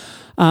 So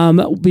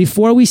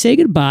before we say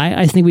goodbye,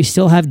 I think we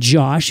still have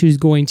Josh, who's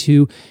going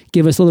to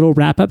give us a little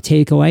wrap-up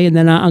takeaway. And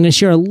then I'm going to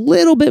share a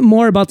little bit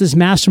more about this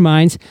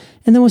mastermind,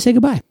 and then we'll say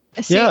goodbye.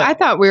 See, yeah. I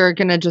thought we were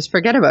going to just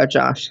forget about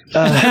Josh.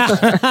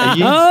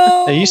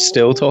 Are you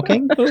still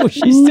talking? Oh,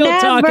 she's still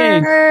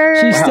talking.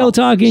 She's still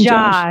talking,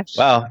 Josh.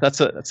 Wow,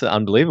 that's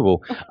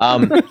unbelievable.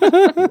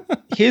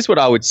 Here's what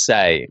I would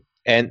say,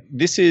 and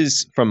this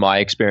is from my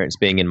experience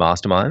being in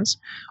masterminds.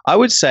 I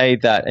would say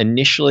that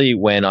initially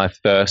when I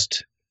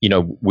first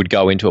would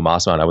go into a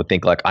mastermind, I would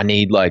think like, I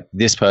need like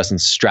this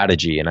person's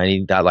strategy, and I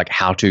need that like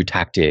how-to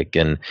tactic,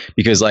 and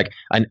because like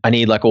I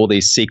need like all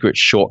these secret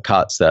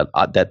shortcuts that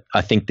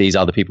I think these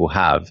other people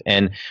have.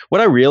 And what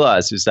I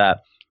realized is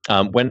that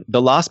when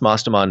the last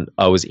mastermind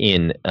I was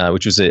in,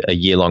 which was a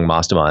year-long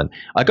mastermind,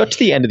 I got to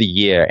the end of the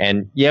year,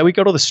 and yeah, we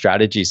got all the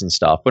strategies and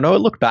stuff. But when I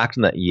look back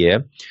on that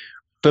year,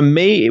 for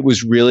me, it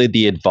was really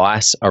the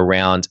advice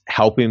around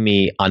helping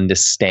me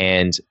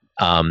understand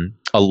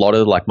a lot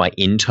of like my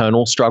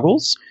internal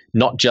struggles,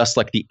 not just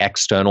like the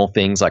external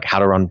things like how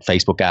to run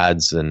Facebook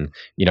ads and,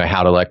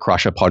 how to like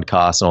crush a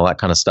podcast and all that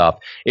kind of stuff.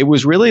 It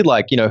was really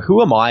like,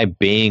 who am I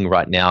being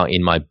right now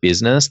in my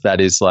business that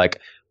is like,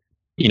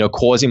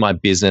 causing my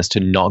business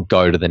to not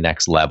go to the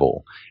next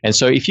level. And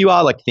so if you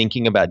are like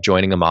thinking about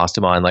joining a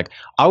mastermind, like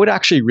I would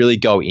actually really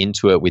go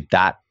into it with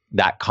that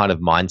kind of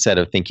mindset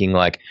of thinking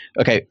like,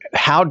 okay,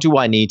 how do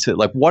I need to,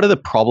 like, what are the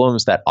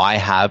problems that I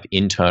have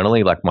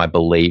internally, like my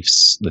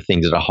beliefs, the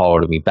things that are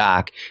holding me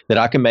back, that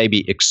I can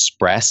maybe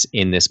express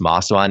in this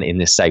mastermind, in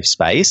this safe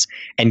space,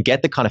 and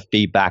get the kind of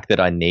feedback that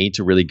I need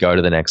to really go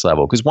to the next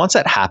level. Because once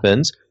that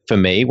happens, for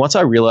me, once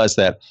I realized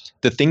that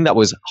the thing that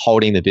was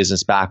holding the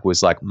business back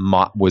was like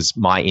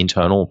my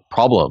internal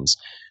problems,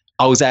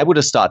 I was able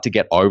to start to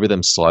get over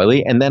them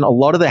slowly. And then a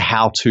lot of the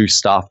how-to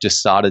stuff just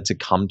started to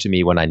come to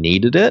me when I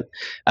needed it,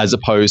 as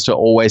opposed to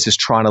always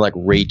just trying to like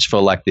reach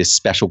for like this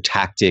special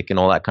tactic and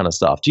all that kind of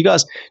stuff. Do you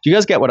guys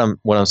get what I'm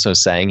sort of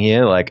saying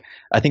here? Like,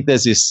 I think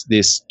there's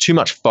this too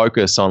much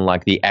focus on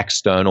like the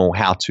external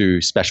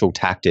how-to special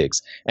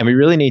tactics. And we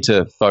really need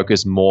to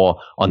focus more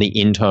on the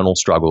internal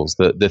struggles,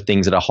 the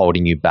things that are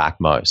holding you back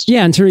most.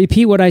 Yeah. And to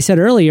repeat what I said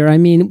earlier, I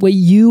mean, what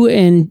you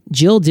and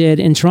Jill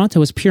did in Toronto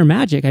was pure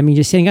magic. I mean,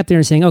 just sitting up there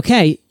and saying, okay,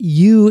 okay,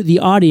 you, the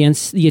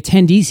audience, the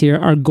attendees here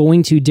are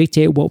going to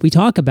dictate what we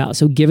talk about.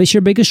 So give us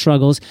your biggest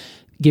struggles.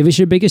 Give us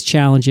your biggest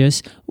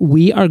challenges.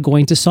 We are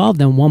going to solve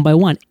them one by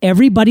one.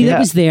 Everybody that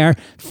was there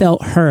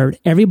felt heard.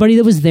 Everybody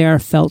that was there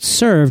felt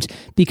served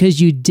because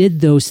you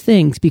did those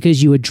things,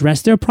 because you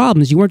addressed their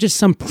problems. You weren't just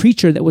some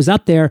preacher that was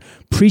up there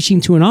preaching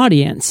to an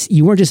audience.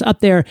 You weren't just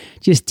up there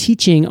just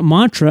teaching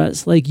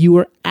mantras. Like, you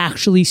were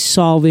actually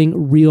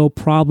solving real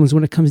problems.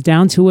 When it comes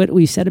down to it,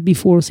 we've said it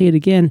before, we'll say it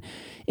again.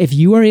 If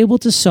you are able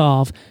to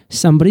solve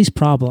somebody's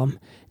problem,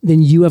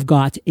 then you have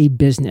got a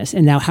business.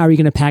 And now, how are you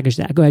going to package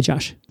that? Go ahead,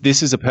 Josh.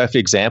 This is a perfect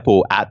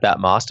example. At that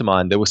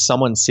mastermind, there was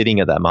someone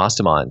sitting at that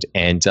mastermind,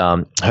 and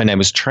her name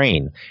was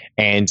Trine.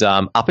 And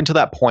up until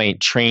that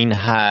point, Trine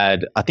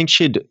had, I think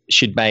she'd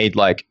made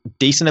like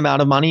decent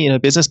amount of money in her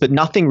business, but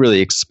nothing really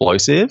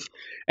explosive.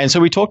 And so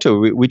we talked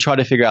to her. We tried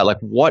to figure out like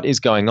what is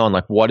going on,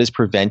 like what is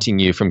preventing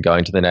you from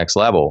going to the next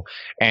level.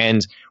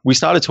 And we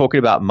started talking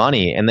about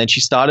money, and then she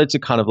started to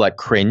kind of like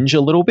cringe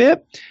a little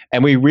bit.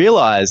 And we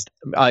realized,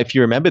 if you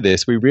remember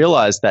this, we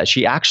realized that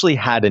she actually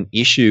had an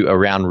issue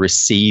around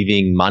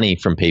receiving money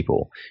from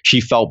people.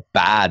 She felt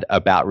bad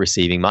about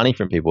receiving money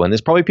from people. And there's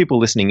probably people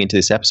listening into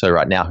this episode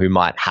right now who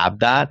might have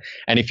that.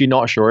 And if you're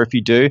not sure if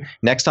you do,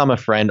 next time a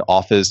friend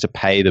offers to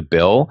pay the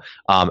bill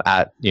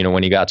at,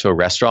 when you go out to a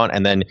restaurant,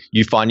 and then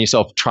you find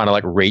yourself trying to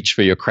like reach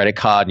for your credit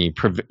card and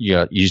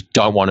you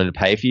don't want them to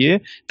pay for you,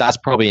 that's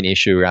probably an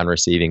issue around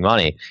receiving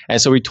money.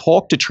 And so we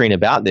talked to Trine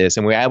about this,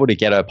 and we were able to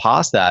get her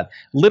past that.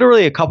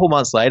 Literally a couple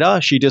months later,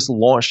 she just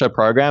launched her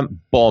program,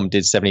 boom,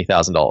 did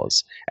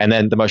 $70,000. And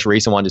then the most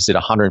recent one just did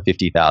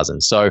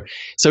 $150,000.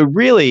 So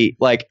really,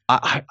 like,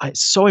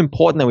 it's so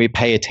important that we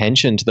pay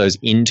attention to those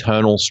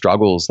internal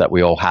struggles that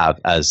we all have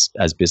as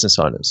business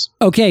owners.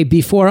 Okay,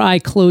 before I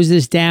close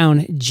this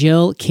down,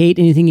 Jill, Kate,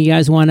 anything you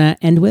guys want to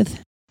end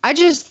with? I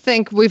just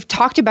think we've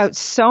talked about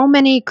so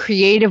many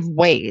creative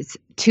ways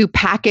to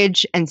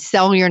package and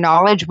sell your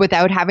knowledge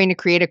without having to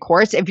create a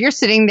course. If you're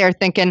sitting there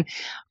thinking,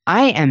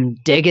 I am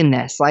digging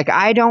this, like,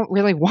 I don't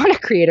really want to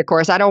create a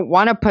course. I don't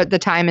want to put the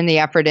time and the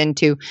effort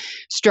into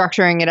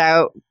structuring it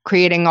out,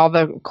 creating all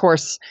the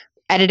course,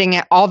 editing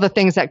it, all the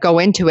things that go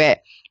into it.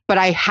 But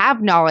I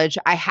have knowledge,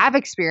 I have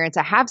experience,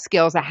 I have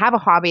skills, I have a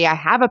hobby, I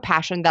have a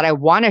passion that I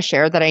want to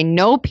share that I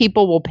know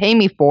people will pay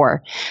me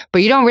for,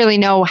 but you don't really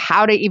know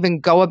how to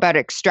even go about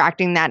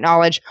extracting that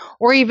knowledge,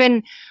 or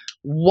even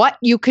what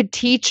you could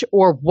teach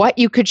or what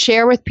you could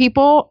share with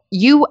people.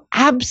 You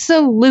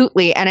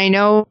absolutely, and I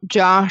know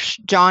Josh,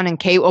 John, and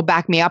Kate will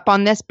back me up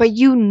on this, but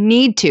you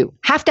need to,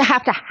 have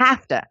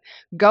to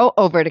go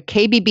over to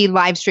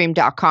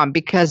kbblivestream.com,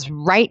 because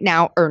right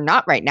now, or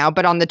not right now,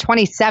 but on the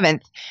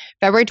 27th,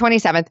 February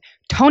 27th,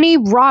 Tony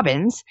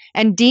Robbins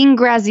and Dean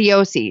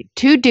Graziosi,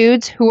 two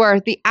dudes who are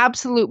the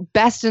absolute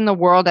best in the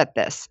world at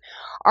this,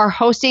 are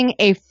hosting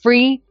a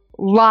free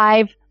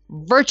live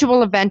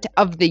virtual event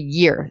of the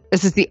year.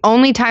 This is the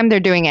only time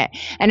they're doing it.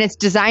 And it's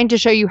designed to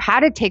show you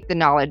how to take the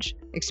knowledge,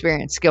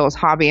 experience, skills,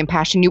 hobby, and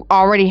passion you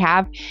already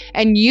have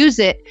and use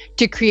it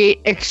to create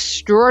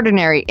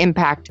extraordinary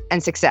impact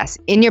and success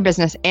in your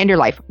business and your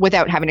life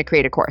without having to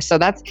create a course. So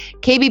that's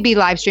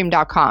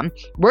kbblivestream.com.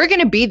 We're going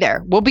to be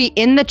there. We'll be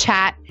in the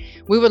chat.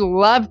 We would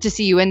love to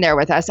see you in there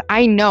with us.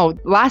 I know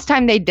last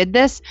time they did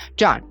this,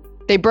 John,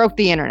 they broke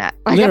the internet.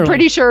 Like, I'm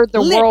pretty sure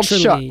the world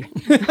shook.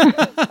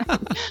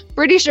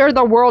 Pretty sure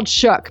the world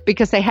shook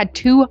because they had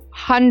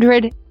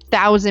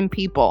 200,000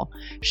 people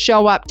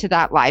show up to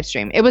that live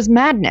stream. It was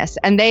madness.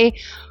 And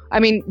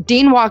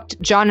Dean walked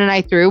John and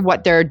I through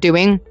what they're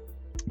doing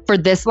for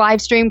this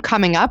live stream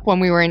coming up when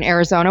we were in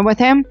Arizona with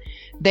him.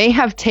 They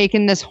have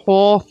taken this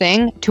whole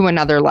thing to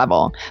another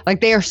level. Like,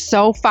 they are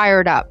so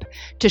fired up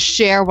to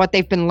share what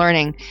they've been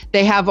learning.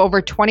 They have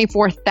over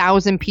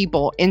 24,000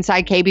 people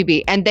inside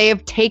KBB, and they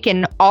have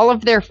taken all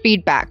of their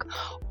feedback,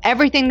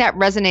 everything that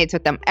resonates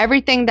with them,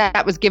 everything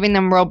that was giving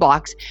them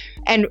roadblocks,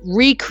 and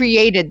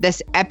recreated this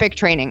epic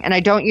training. And I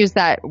don't use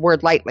that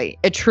word lightly.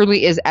 It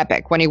truly is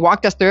epic. When he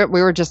walked us through it,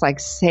 we were just like,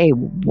 say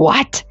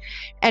what?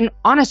 And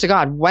honest to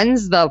God, when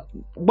was the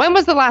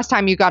last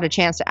time you got a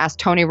chance to ask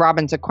Tony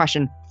Robbins a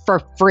question for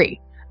free?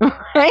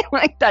 Right?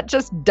 Like, that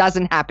just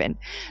doesn't happen.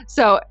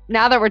 So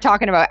now that we're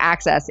talking about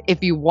access,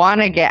 if you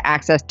want to get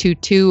access to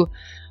two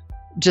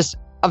just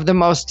of the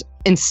most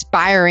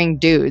inspiring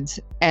dudes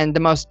and the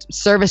most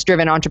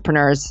service-driven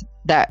entrepreneurs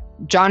that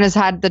John has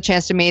had the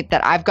chance to meet,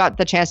 that I've got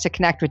the chance to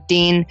connect with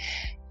Dean,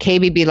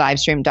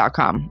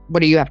 kbblivestream.com.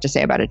 What do you have to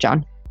say about it,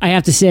 John? I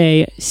have to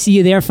say, see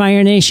you there,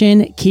 Fire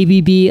Nation,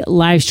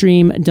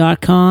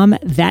 kbblivestream.com.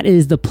 That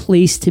is the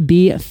place to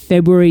be,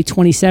 February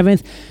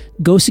 27th.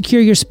 Go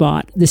secure your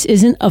spot. This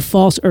isn't a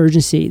false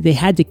urgency. They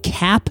had to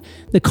cap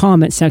the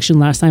comment section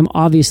last time,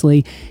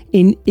 obviously.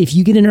 And if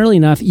you get in early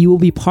enough, you will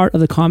be part of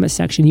the comment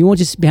section. You won't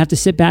just have to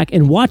sit back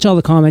and watch all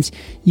the comments.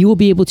 You will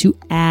be able to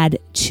add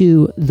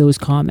to those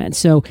comments.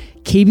 So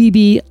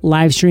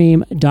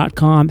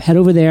kbblivestream.com. Head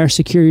over there,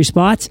 secure your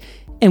spots,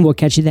 and we'll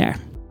catch you there.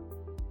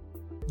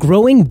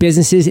 Growing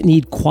businesses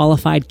need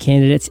qualified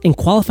candidates, and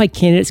qualified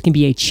candidates can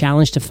be a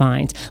challenge to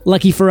find.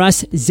 Lucky for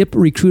us,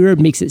 ZipRecruiter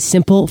makes it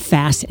simple,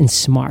 fast, and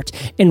smart.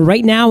 And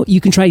right now, you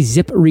can try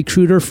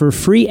ZipRecruiter for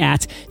free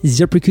at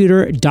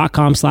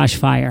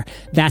ZipRecruiter.com/fire.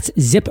 That's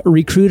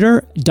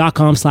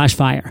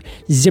ZipRecruiter.com/fire.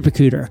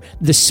 ZipRecruiter,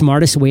 the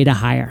smartest way to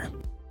hire.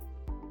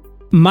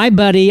 My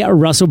buddy,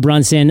 Russell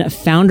Brunson,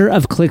 founder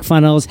of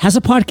ClickFunnels, has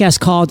a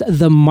podcast called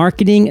The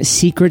Marketing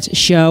Secrets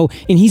Show,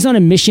 and he's on a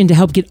mission to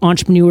help get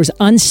entrepreneurs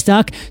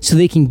unstuck so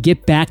they can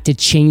get back to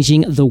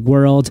changing the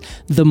world.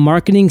 The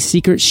Marketing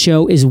Secrets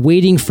Show is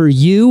waiting for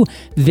you.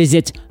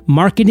 Visit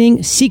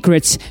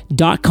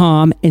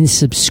marketingsecrets.com and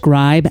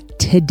subscribe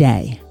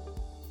today.